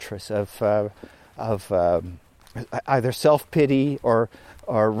fortress of either self-pity or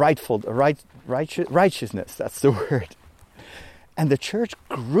righteousness. That's the word. And the church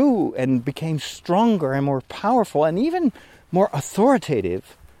grew and became stronger and more powerful and even more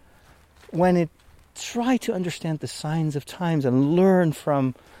authoritative when it tried to understand the signs of times and learn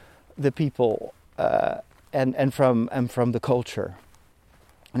from the people and from the culture.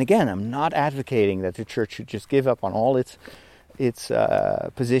 And again, I'm not advocating that the church should just give up on all its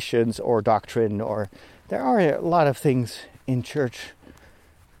positions or doctrine. Or there are a lot of things in church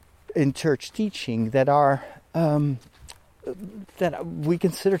teaching that are that we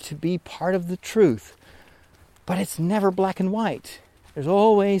consider to be part of the truth, but it's never black and white. There's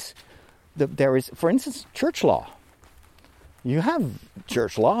always there is, for instance, church law. You have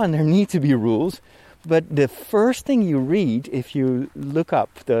church law, and there need to be rules. But the first thing you read, if you look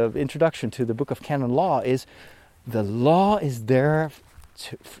up the introduction to the Book of Canon Law, is the law is there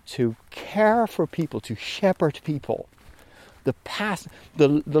to care for people, to shepherd people. The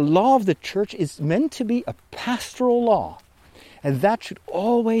law of the church is meant to be a pastoral law. And that should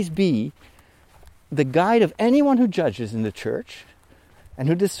always be the guide of anyone who judges in the church and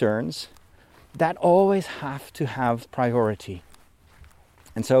who discerns. That always have to have priority.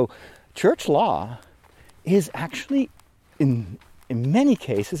 And so church law is actually, in many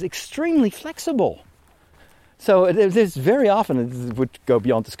cases, extremely flexible. So there's very often, it would go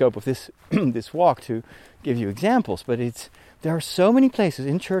beyond the scope of this this walk to give you examples, but there are so many places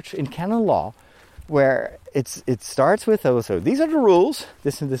in church, in canon law, where it starts with, so these are the rules,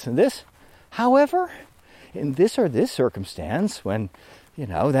 this and this and this. However, in this or this circumstance, when,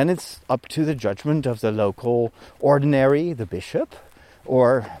 then it's up to the judgment of the local ordinary, the bishop,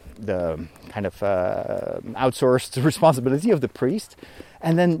 or the kind of outsourced responsibility of the priest,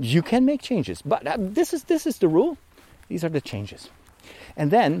 and then you can make changes. But this is the rule. These are the changes.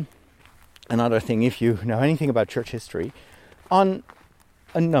 And then another thing, if you know anything about church history, on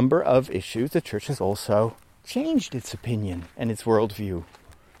a number of issues, the church has also changed its opinion and its worldview.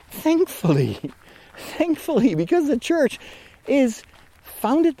 Thankfully, because the church is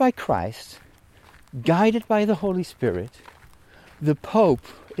founded by Christ, guided by the Holy Spirit. The Pope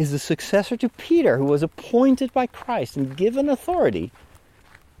is the successor to Peter, who was appointed by Christ and given authority.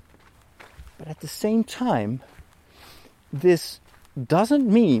 But at the same time, this doesn't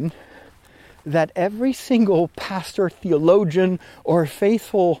mean that every single pastor, theologian, or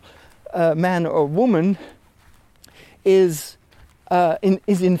faithful man or woman is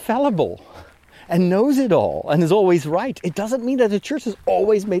infallible and knows it all and is always right. It doesn't mean that the church has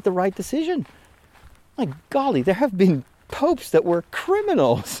always made the right decision. My golly, there have been popes that were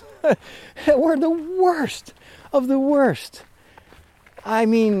criminals, that were the worst of the worst. I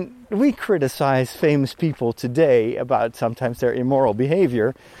mean, we criticize famous people today about sometimes their immoral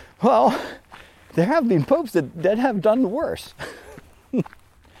behavior. Well, there have been popes that have done worse.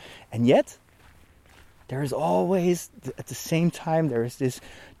 And yet, there is always, at the same time, there is this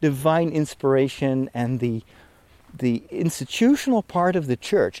divine inspiration, and the institutional part of the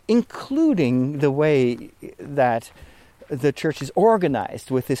church, including the way that the church is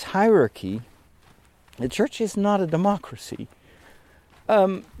organized with this hierarchy. The church is not a democracy,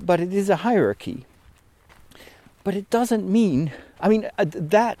 but it is a hierarchy. But it doesn't mean,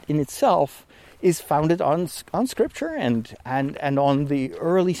 that in itself is founded on Scripture and on the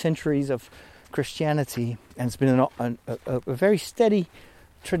early centuries of Christianity, and it's been a very steady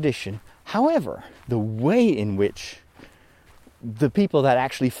tradition. However, the way in which the people that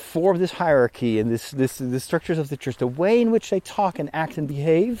actually form this hierarchy and the structures of the church, the way in which they talk and act and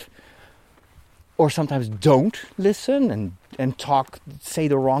behave, or sometimes don't listen and talk, say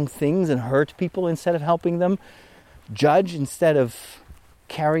the wrong things and hurt people instead of helping them, judge instead of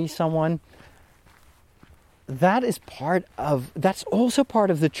carry someone, that's also part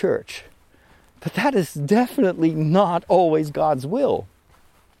of the church. But that is definitely not always God's will.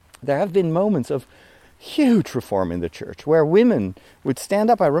 There have been moments of huge reform in the church where women would stand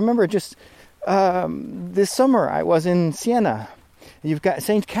up. I remember just this summer I was in Siena. You've got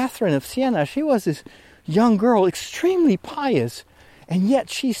St. Catherine of Siena. She was this young girl, extremely pious, and yet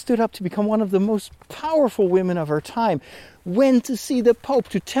she stood up to become one of the most powerful women of her time. Went to see the Pope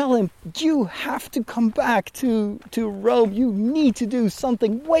to tell him, you have to come back to Rome. You need to do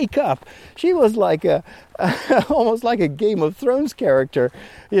something. Wake up. She was like almost like a Game of Thrones character.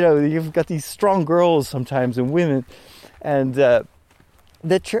 You've got these strong girls sometimes and women. And the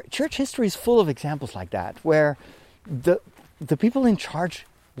church history is full of examples like that, where the people in charge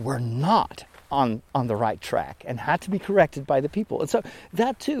were not on the right track and had to be corrected by the people. And so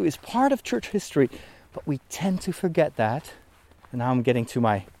that too is part of church history. But we tend to forget that. And now I'm getting to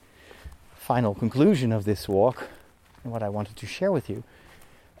my final conclusion of this walk and what I wanted to share with you.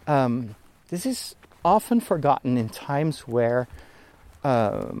 This is often forgotten in times where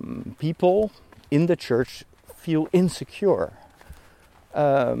people in the church feel insecure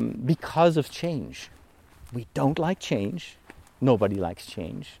because of change. We don't like change. Nobody likes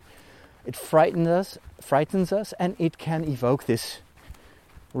change. It frightens us, and it can evoke this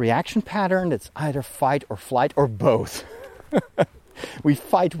reaction pattern that's either fight or flight or both. We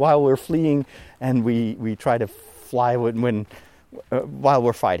fight while we're fleeing, and we try to fly while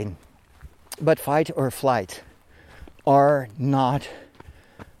we're fighting. But fight or flight are not...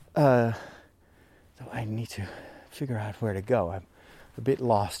 I need to figure out where to go. I'm a bit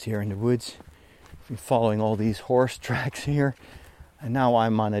lost here in the woods. I've been following all these horse tracks here, and now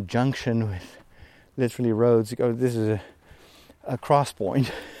I'm on a junction with literally roads. This is a cross point,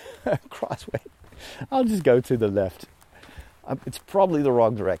 a crossway. I'll just go to the left. It's probably the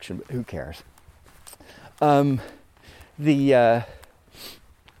wrong direction, but who cares? And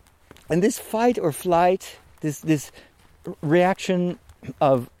this fight or flight, this reaction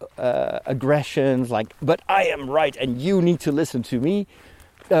of aggressions like, but I am right and you need to listen to me,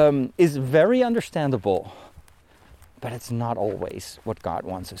 is very understandable, but it's not always what God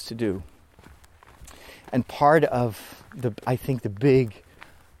wants us to do. And part of I think the big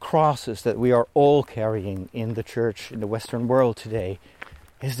crosses that we are all carrying in the church, in the Western world today,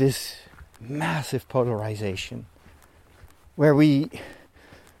 is this massive polarization, where we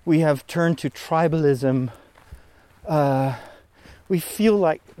have turned to tribalism. We feel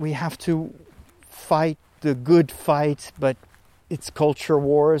like we have to fight the good fight, but it's culture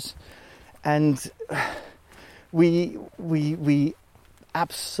wars, and we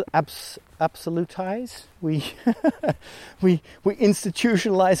absolutize. We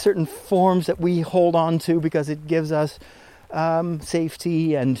institutionalize certain forms that we hold on to because it gives us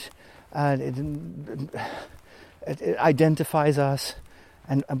safety, and it identifies us.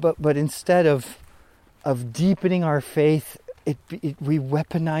 But instead of deepening our faith, we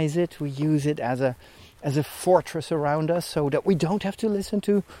weaponize it. We use it as a fortress around us, so that we don't have to listen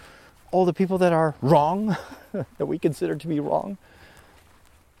to all the people that are wrong, that we consider to be wrong.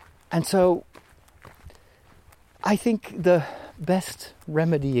 And so I think the best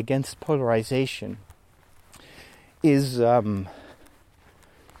remedy against polarization is,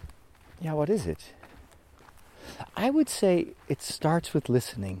 what is it? I would say it starts with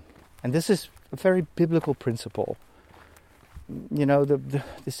listening. And this is a very biblical principle.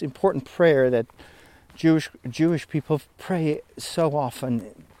 This important prayer that Jewish people pray so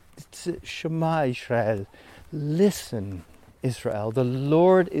often. It's Shema Israel. Listen, Israel. The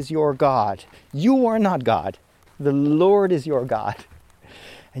Lord is your God. You are not God. The Lord is your God.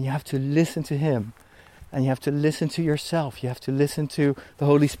 And you have to listen to him. And you have to listen to yourself. You have to listen to the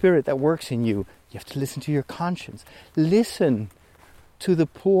Holy Spirit that works in you. You have to listen to your conscience. Listen to the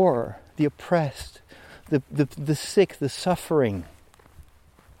poor, the oppressed, the sick, the suffering.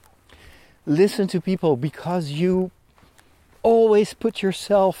 Listen to people, because you always put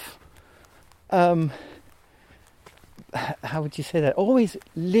yourself, how would you say that? Always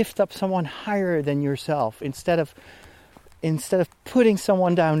lift up someone higher than yourself. Instead of putting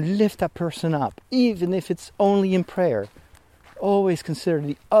someone down, lift that person up, even if it's only in prayer. Always consider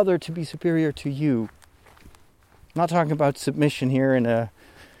the other to be superior to you. I'm not talking about submission here in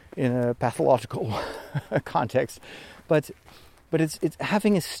a pathological context, but it's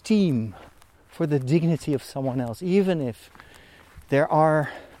having esteem for the dignity of someone else, even if there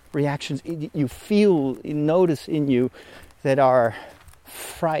are reactions you feel, you notice in you that are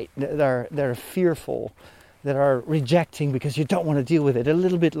that are fearful, that are rejecting because you don't want to deal with it. A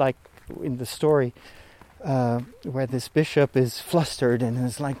little bit like in the story where this bishop is flustered and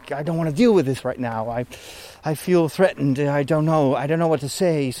is like, I don't want to deal with this right now. I feel threatened. I don't know what to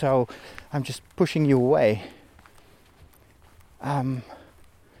say, so I'm just pushing you away. I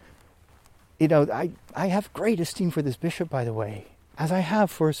have great esteem for this bishop, by the way, as I have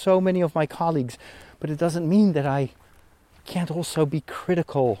for so many of my colleagues, but it doesn't mean that I can't also be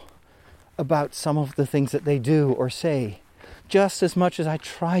critical about some of the things that they do or say, just as much as I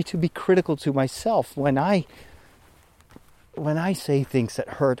try to be critical to myself when I say things that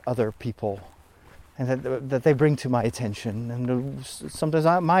hurt other people and that they bring to my attention. And sometimes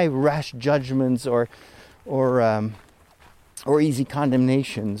my rash judgments or easy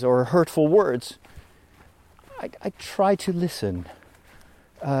condemnations or hurtful words, I try to listen.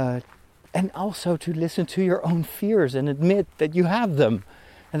 And also to listen to your own fears and admit that you have them.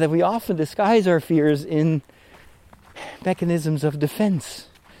 And that we often disguise our fears in mechanisms of defense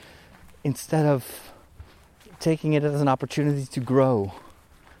instead of taking it as an opportunity to grow.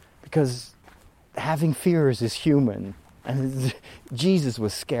 Because having fears is human. And Jesus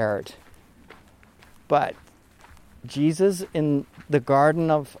was scared. But Jesus in the Garden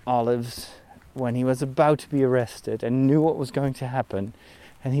of Olives, when he was about to be arrested and knew what was going to happen,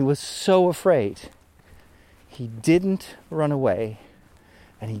 and he was so afraid, he didn't run away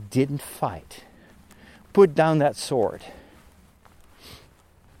and he didn't fight. Put down that sword.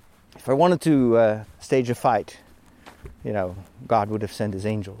 If I wanted to stage a fight, God would have sent his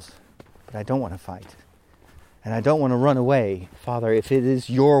angels. But I don't want to fight. And I don't want to run away. Father, if it is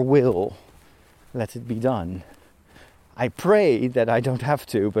your will, let it be done. I pray that I don't have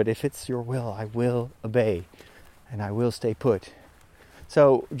to, but if it's your will, I will obey. And I will stay put.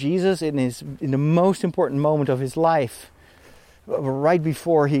 So Jesus, in the most important moment of his life, right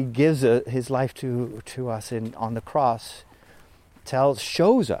before he gives his life to us on the cross,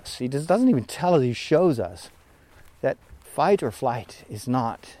 shows us. He doesn't even tell us. He shows us that fight or flight is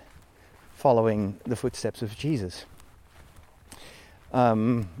not following the footsteps of Jesus.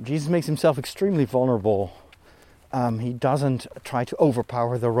 Jesus makes himself extremely vulnerable. He doesn't try to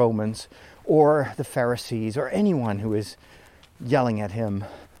overpower the Romans or the Pharisees or anyone who is yelling at him,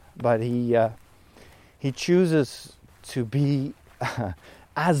 but he chooses to be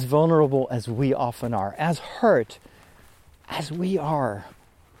as vulnerable as we often are, as hurt as we are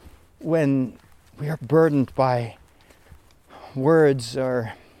when we are burdened by words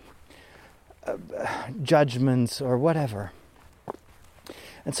or judgments or whatever.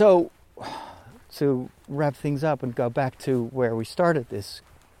 And so, to wrap things up and go back to where we started this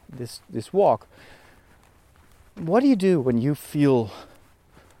walk, what do you do when you feel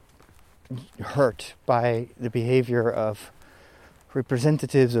hurt by the behavior of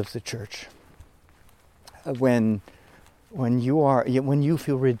representatives of the church? When you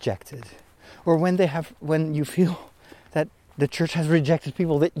feel rejected, or when you feel that the church has rejected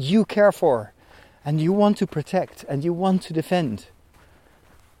people that you care for, and you want to protect and you want to defend.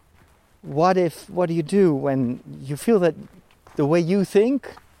 What do you do when you feel that the way you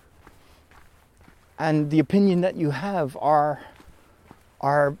think and the opinion that you have are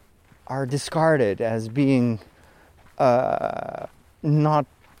discarded as being not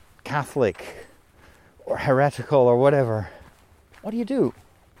Catholic or heretical or whatever? What do you do?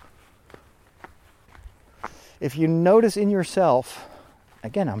 If you notice in yourself,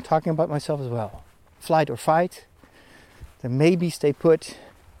 again, I'm talking about myself as well, flight or fight, then maybe stay put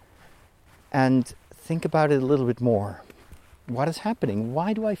and think about it a little bit more. What is happening?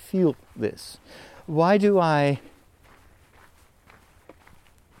 Why do I feel this? Why do I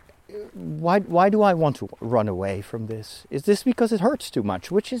want to run away from this? Is this because it hurts too much,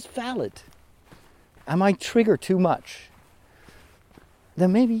 which is valid? Am I triggered too much?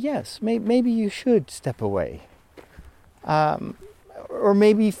 then maybe yes, maybe you should step away. Or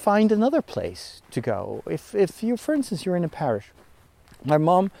maybe find another place to go. If you, for instance, you're in a parish. My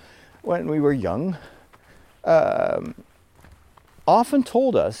mom, when we were young, often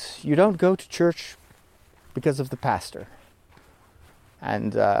told us, you don't go to church because of the pastor.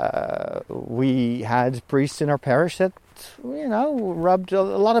 And we had priests in our parish that, rubbed a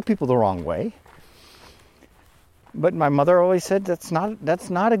lot of people the wrong way. But my mother always said that's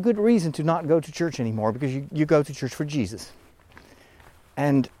not a good reason to not go to church anymore, because you go to church for Jesus.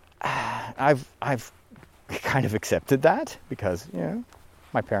 And I've kind of accepted that because,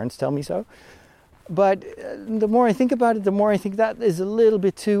 my parents tell me so. But the more I think about it, the more I think that is a little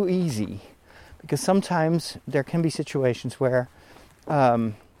bit too easy. Because sometimes there can be situations where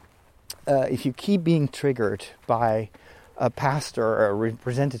if you keep being triggered by a pastor or a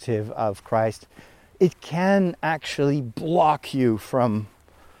representative of Christ, it can actually block you from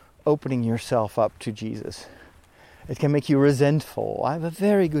opening yourself up to Jesus. It can make you resentful. I have a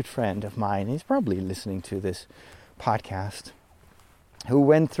very good friend of mine, he's probably listening to this podcast, who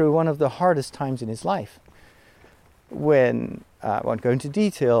went through one of the hardest times in his life. When, I won't go into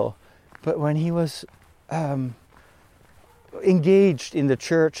detail, but when he was engaged in the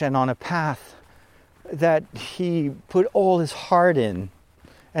church and on a path that he put all his heart in.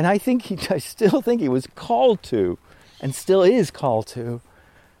 And I still think he was called to, and still is called to.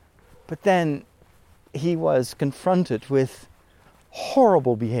 But then he was confronted with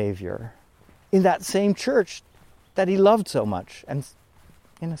horrible behavior in that same church that he loved so much, and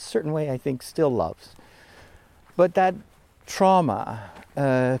in a certain way I think still loves. But that trauma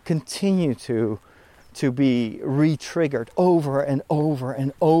continued to be re-triggered over and over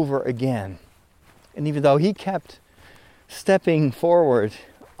and over again. And even though he kept stepping forward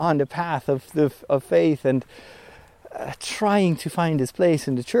on the path of faith and trying to find his place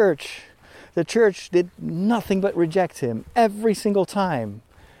in the church did nothing but reject him every single time,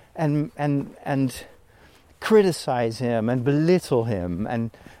 and criticize him and belittle him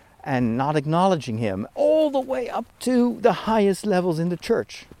and not acknowledging him, all the way up to the highest levels in the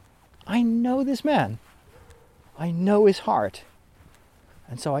church. I know this man. I know his heart.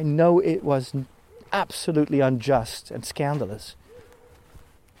 And so I know it was absolutely unjust and scandalous.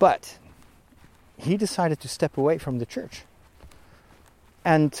 But he decided to step away from the church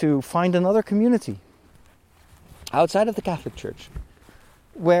and to find another community outside of the Catholic Church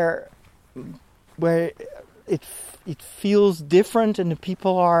where it feels different and the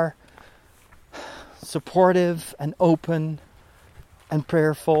people are supportive and open and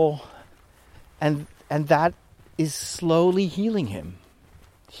prayerful, and that is slowly healing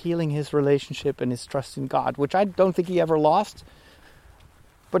his relationship and his trust in God, which I don't think he ever lost.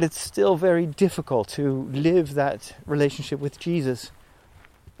 But it's still very difficult to live that relationship with Jesus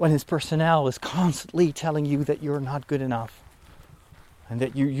when his personnel is constantly telling you that you're not good enough and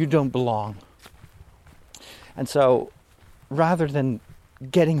that you don't belong. And so rather than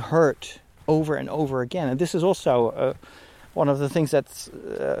getting hurt over and over again, and this is also one of the things that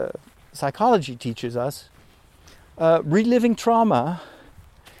psychology teaches us, reliving trauma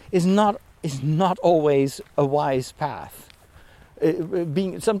is not always a wise path.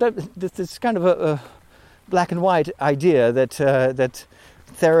 Sometimes it's kind of a black and white idea that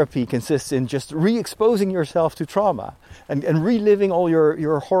therapy consists in just re-exposing yourself to trauma and reliving all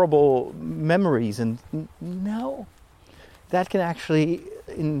your horrible memories. And no, that can actually,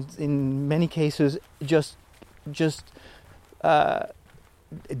 in many cases, just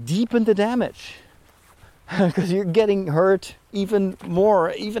deepen the damage, because you're getting hurt even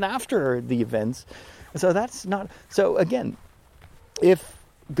more even after the events. So that's not. So again, if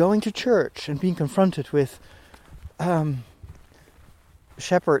going to church and being confronted with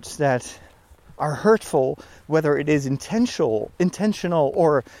shepherds that are hurtful, whether it is intentional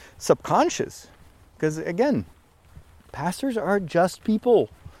or subconscious, because again, pastors are just people.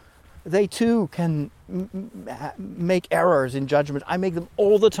 They too can make errors in judgment. I make them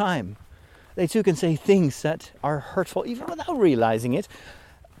all the time. They too can say things that are hurtful, even without realizing it.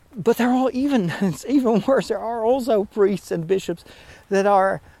 But it's even worse. There are also priests and bishops that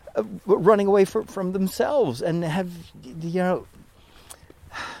are running away from themselves and have,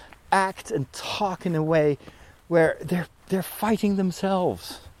 act and talk in a way where they're fighting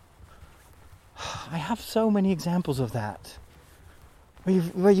themselves. I have so many examples of that,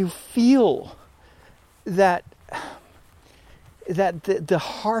 where you feel that the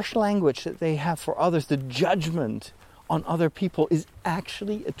harsh language that they have for others, the judgment on other people, is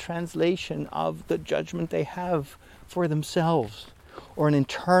actually a translation of the judgment they have for themselves, or an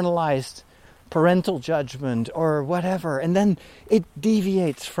internalized parental judgment or whatever, and then it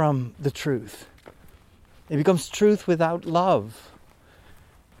deviates from the truth. It becomes truth without love.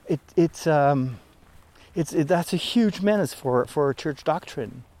 That's a huge menace for church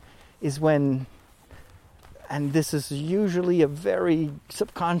doctrine, is when, and this is usually a very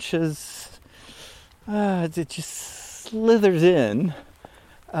subconscious, it just slithers in,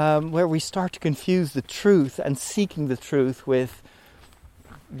 where we start to confuse the truth and seeking the truth with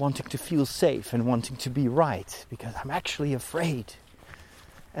wanting to feel safe and wanting to be right, because I'm actually afraid.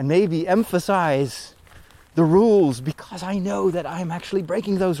 And maybe emphasize the rules because I know that I'm actually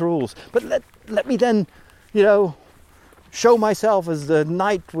breaking those rules. But let me then, show myself as the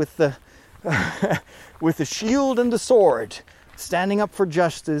knight with the with the shield and the sword, standing up for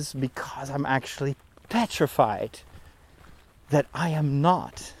justice, because I'm actually petrified that I am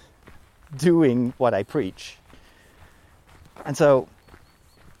not doing what I preach. And so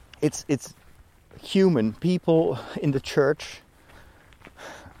it's human. People in the church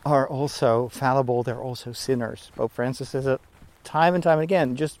are also fallible. They're also sinners. Pope Francis says it time and time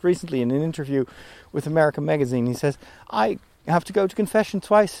again. Just recently in an interview with American Magazine, he says, I have to go to confession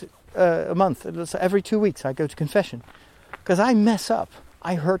twice a month. Every 2 weeks I go to confession because I mess up.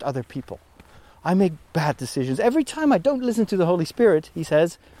 I hurt other people. I make bad decisions. Every time I don't listen to the Holy Spirit, he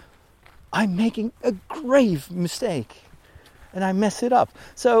says, I'm making a grave mistake and I mess it up.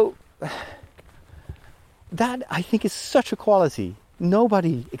 So that, I think, is such a quality.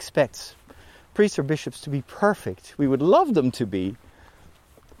 Nobody expects priests or bishops to be perfect. We would love them to be.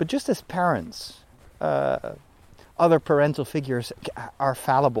 But just as parents, other parental figures are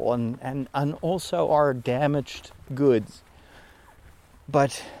fallible and also are damaged goods.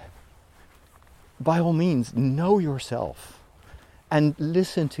 But by all means, know yourself and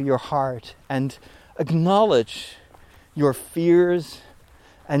listen to your heart and acknowledge your fears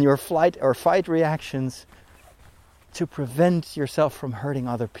and your flight or fight reactions to prevent yourself from hurting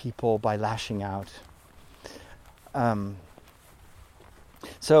other people by lashing out.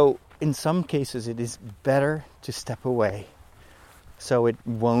 So in some cases it is better to step away so it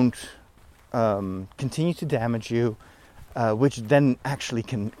won't continue to damage you, which then actually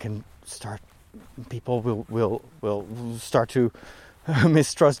can start, people will start to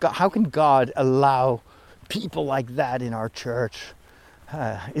mistrust God. How can God allow people like that in our church?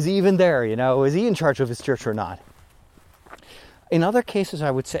 Is he even there, Is he in charge of his church or not? In other cases,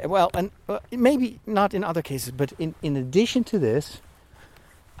 I would say, maybe not in other cases, but in addition to this,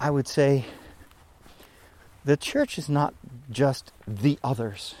 I would say the church is not just the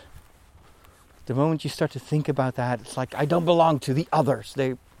others. The moment you start to think about that, it's like, I don't belong to the others.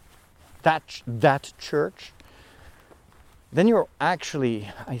 That church. Then you're actually,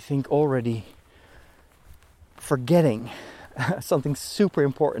 I think, already forgetting something super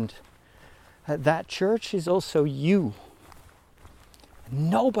important. That church is also you.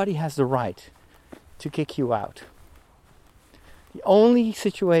 Nobody has the right to kick you out. The only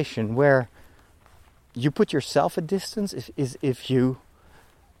situation where you put yourself at distance is if you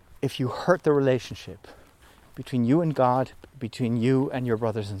hurt the relationship between you and God, between you and your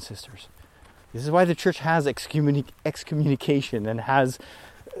brothers and sisters. This is why the church has excommunication and has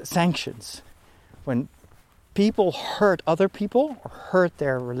sanctions. When people hurt other people or hurt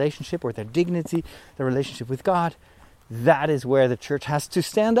their relationship or their dignity, their relationship with God, that is where the church has to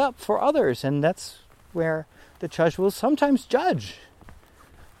stand up for others, and that's where the church will sometimes judge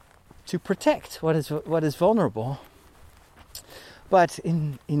to protect what is vulnerable. But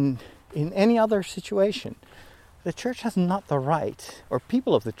in any other situation, the church has not the right, or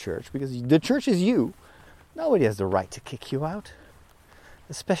people of the church, because the church is you. Nobody has the right to kick you out,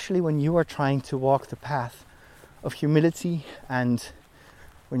 especially when you are trying to walk the path of humility and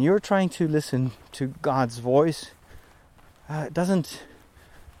when you're trying to listen to God's voice. It doesn't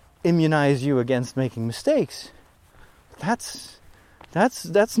immunize you against making mistakes. That's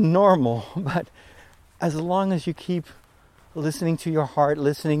normal. But as long as you keep listening to your heart,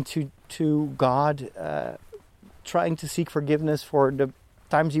 listening to God, trying to seek forgiveness for the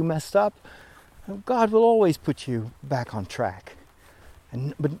times you messed up, God will always put you back on track.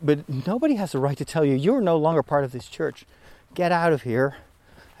 But nobody has the right to tell you, you're no longer part of this church. Get out of here,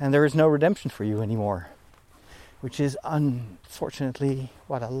 and there is no redemption for you anymore. Which is unfortunately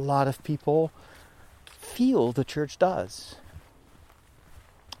what a lot of people feel the church does.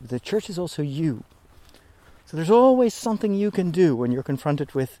 The church is also you. So there's always something you can do when you're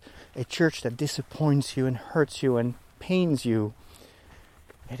confronted with a church that disappoints you and hurts you and pains you.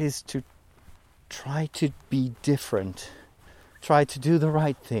 It is to try to be different. Try to do the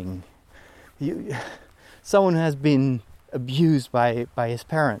right thing. Someone who has been abused by his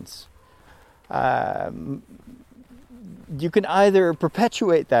parents. You can either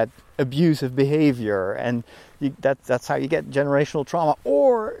perpetuate that abusive behavior, and that's how you get generational trauma,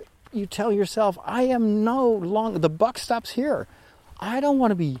 or you tell yourself, I am no longer, the buck stops here. I don't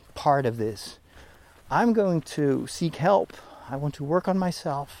want to be part of this. I'm going to seek help. I want to work on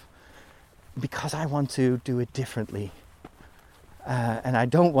myself because I want to do it differently. And I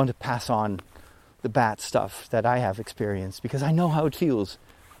don't want to pass on the bad stuff that I have experienced because I know how it feels.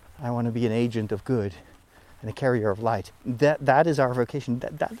 I want to be an agent of good and a carrier of light. That is our vocation.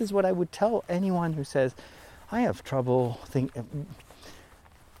 That is what I would tell anyone who says, I have trouble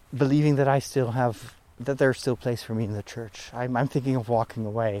believing that that there's still place for me in the church. I'm thinking of walking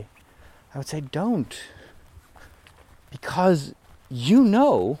away. I would say, don't. Because you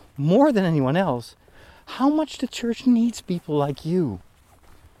know more than anyone else how much the church needs people like you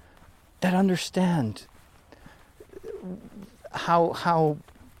that understand how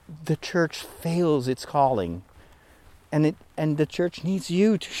the church fails its calling, and the church needs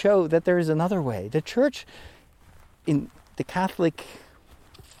you to show that there is another way. The church, in the Catholic,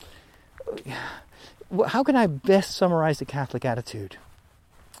 how can I best summarize the Catholic attitude?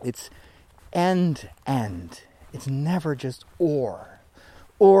 It's and. It's never just or.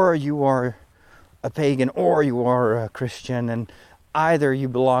 Or you are a pagan, or you are a Christian, and either you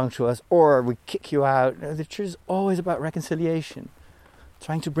belong to us or we kick you out. The church is always about reconciliation,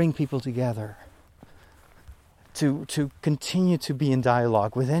 trying to bring people together, to continue to be in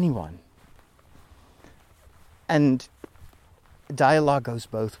dialogue with anyone. And dialogue goes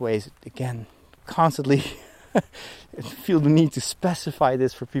both ways. Again, constantly feel the need to specify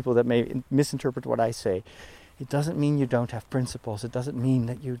this for people that may misinterpret what I say. It doesn't mean you don't have principles. It doesn't mean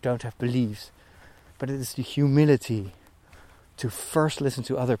that you don't have beliefs. But it is the humility to first listen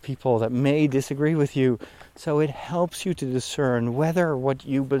to other people that may disagree with you, so it helps you to discern whether what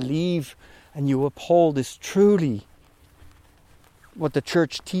you believe and you uphold is truly what the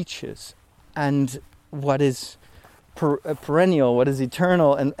church teaches, and what is perennial, what is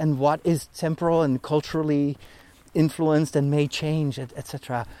eternal, and what is temporal and culturally influenced and may change,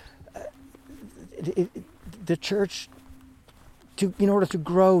 etc. The church, in order to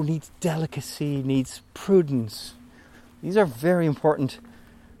grow, needs delicacy, needs prudence. These are very important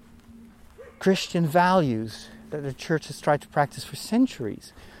Christian values that the church has tried to practice for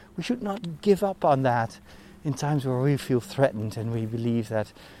centuries. We should not give up on that in times where we feel threatened and we believe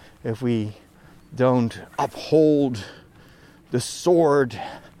that if we don't uphold the sword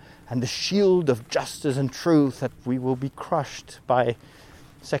and the shield of justice and truth, that we will be crushed by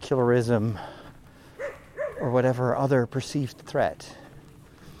secularism or whatever other perceived threat.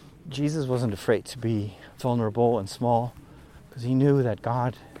 Jesus wasn't afraid to be vulnerable and small because he knew that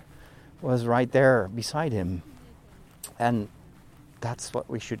God was right there beside him. And that's what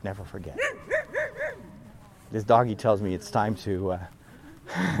we should never forget. This doggy tells me it's time to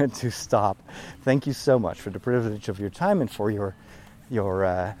to stop. Thank you so much for the privilege of your time and for your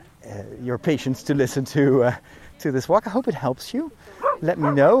patience to listen to this walk. I hope it helps you. Let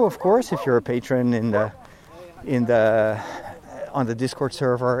me know, of course, if you're a patron on the Discord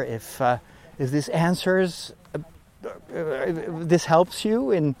server, if this answers, if this helps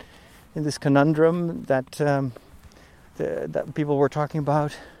you in this conundrum that that people were talking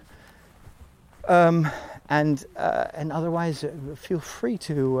about, and otherwise, feel free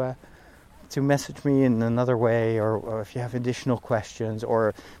to message me in another way, or if you have additional questions,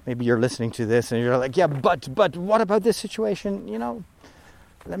 or maybe you're listening to this and you're like, yeah, but what about this situation?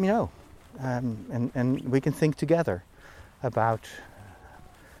 Let me know. And we can think together about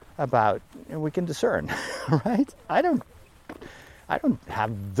we can discern, right? I don't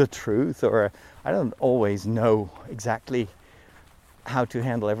have the truth, or I don't always know exactly how to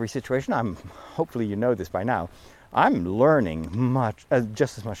handle every situation. Hopefully you know this by now. I'm learning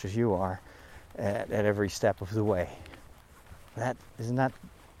just as much as you are at every step of the way. Isn't that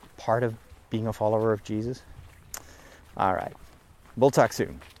part of being a follower of Jesus? All right. We'll talk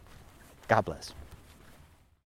soon. God bless.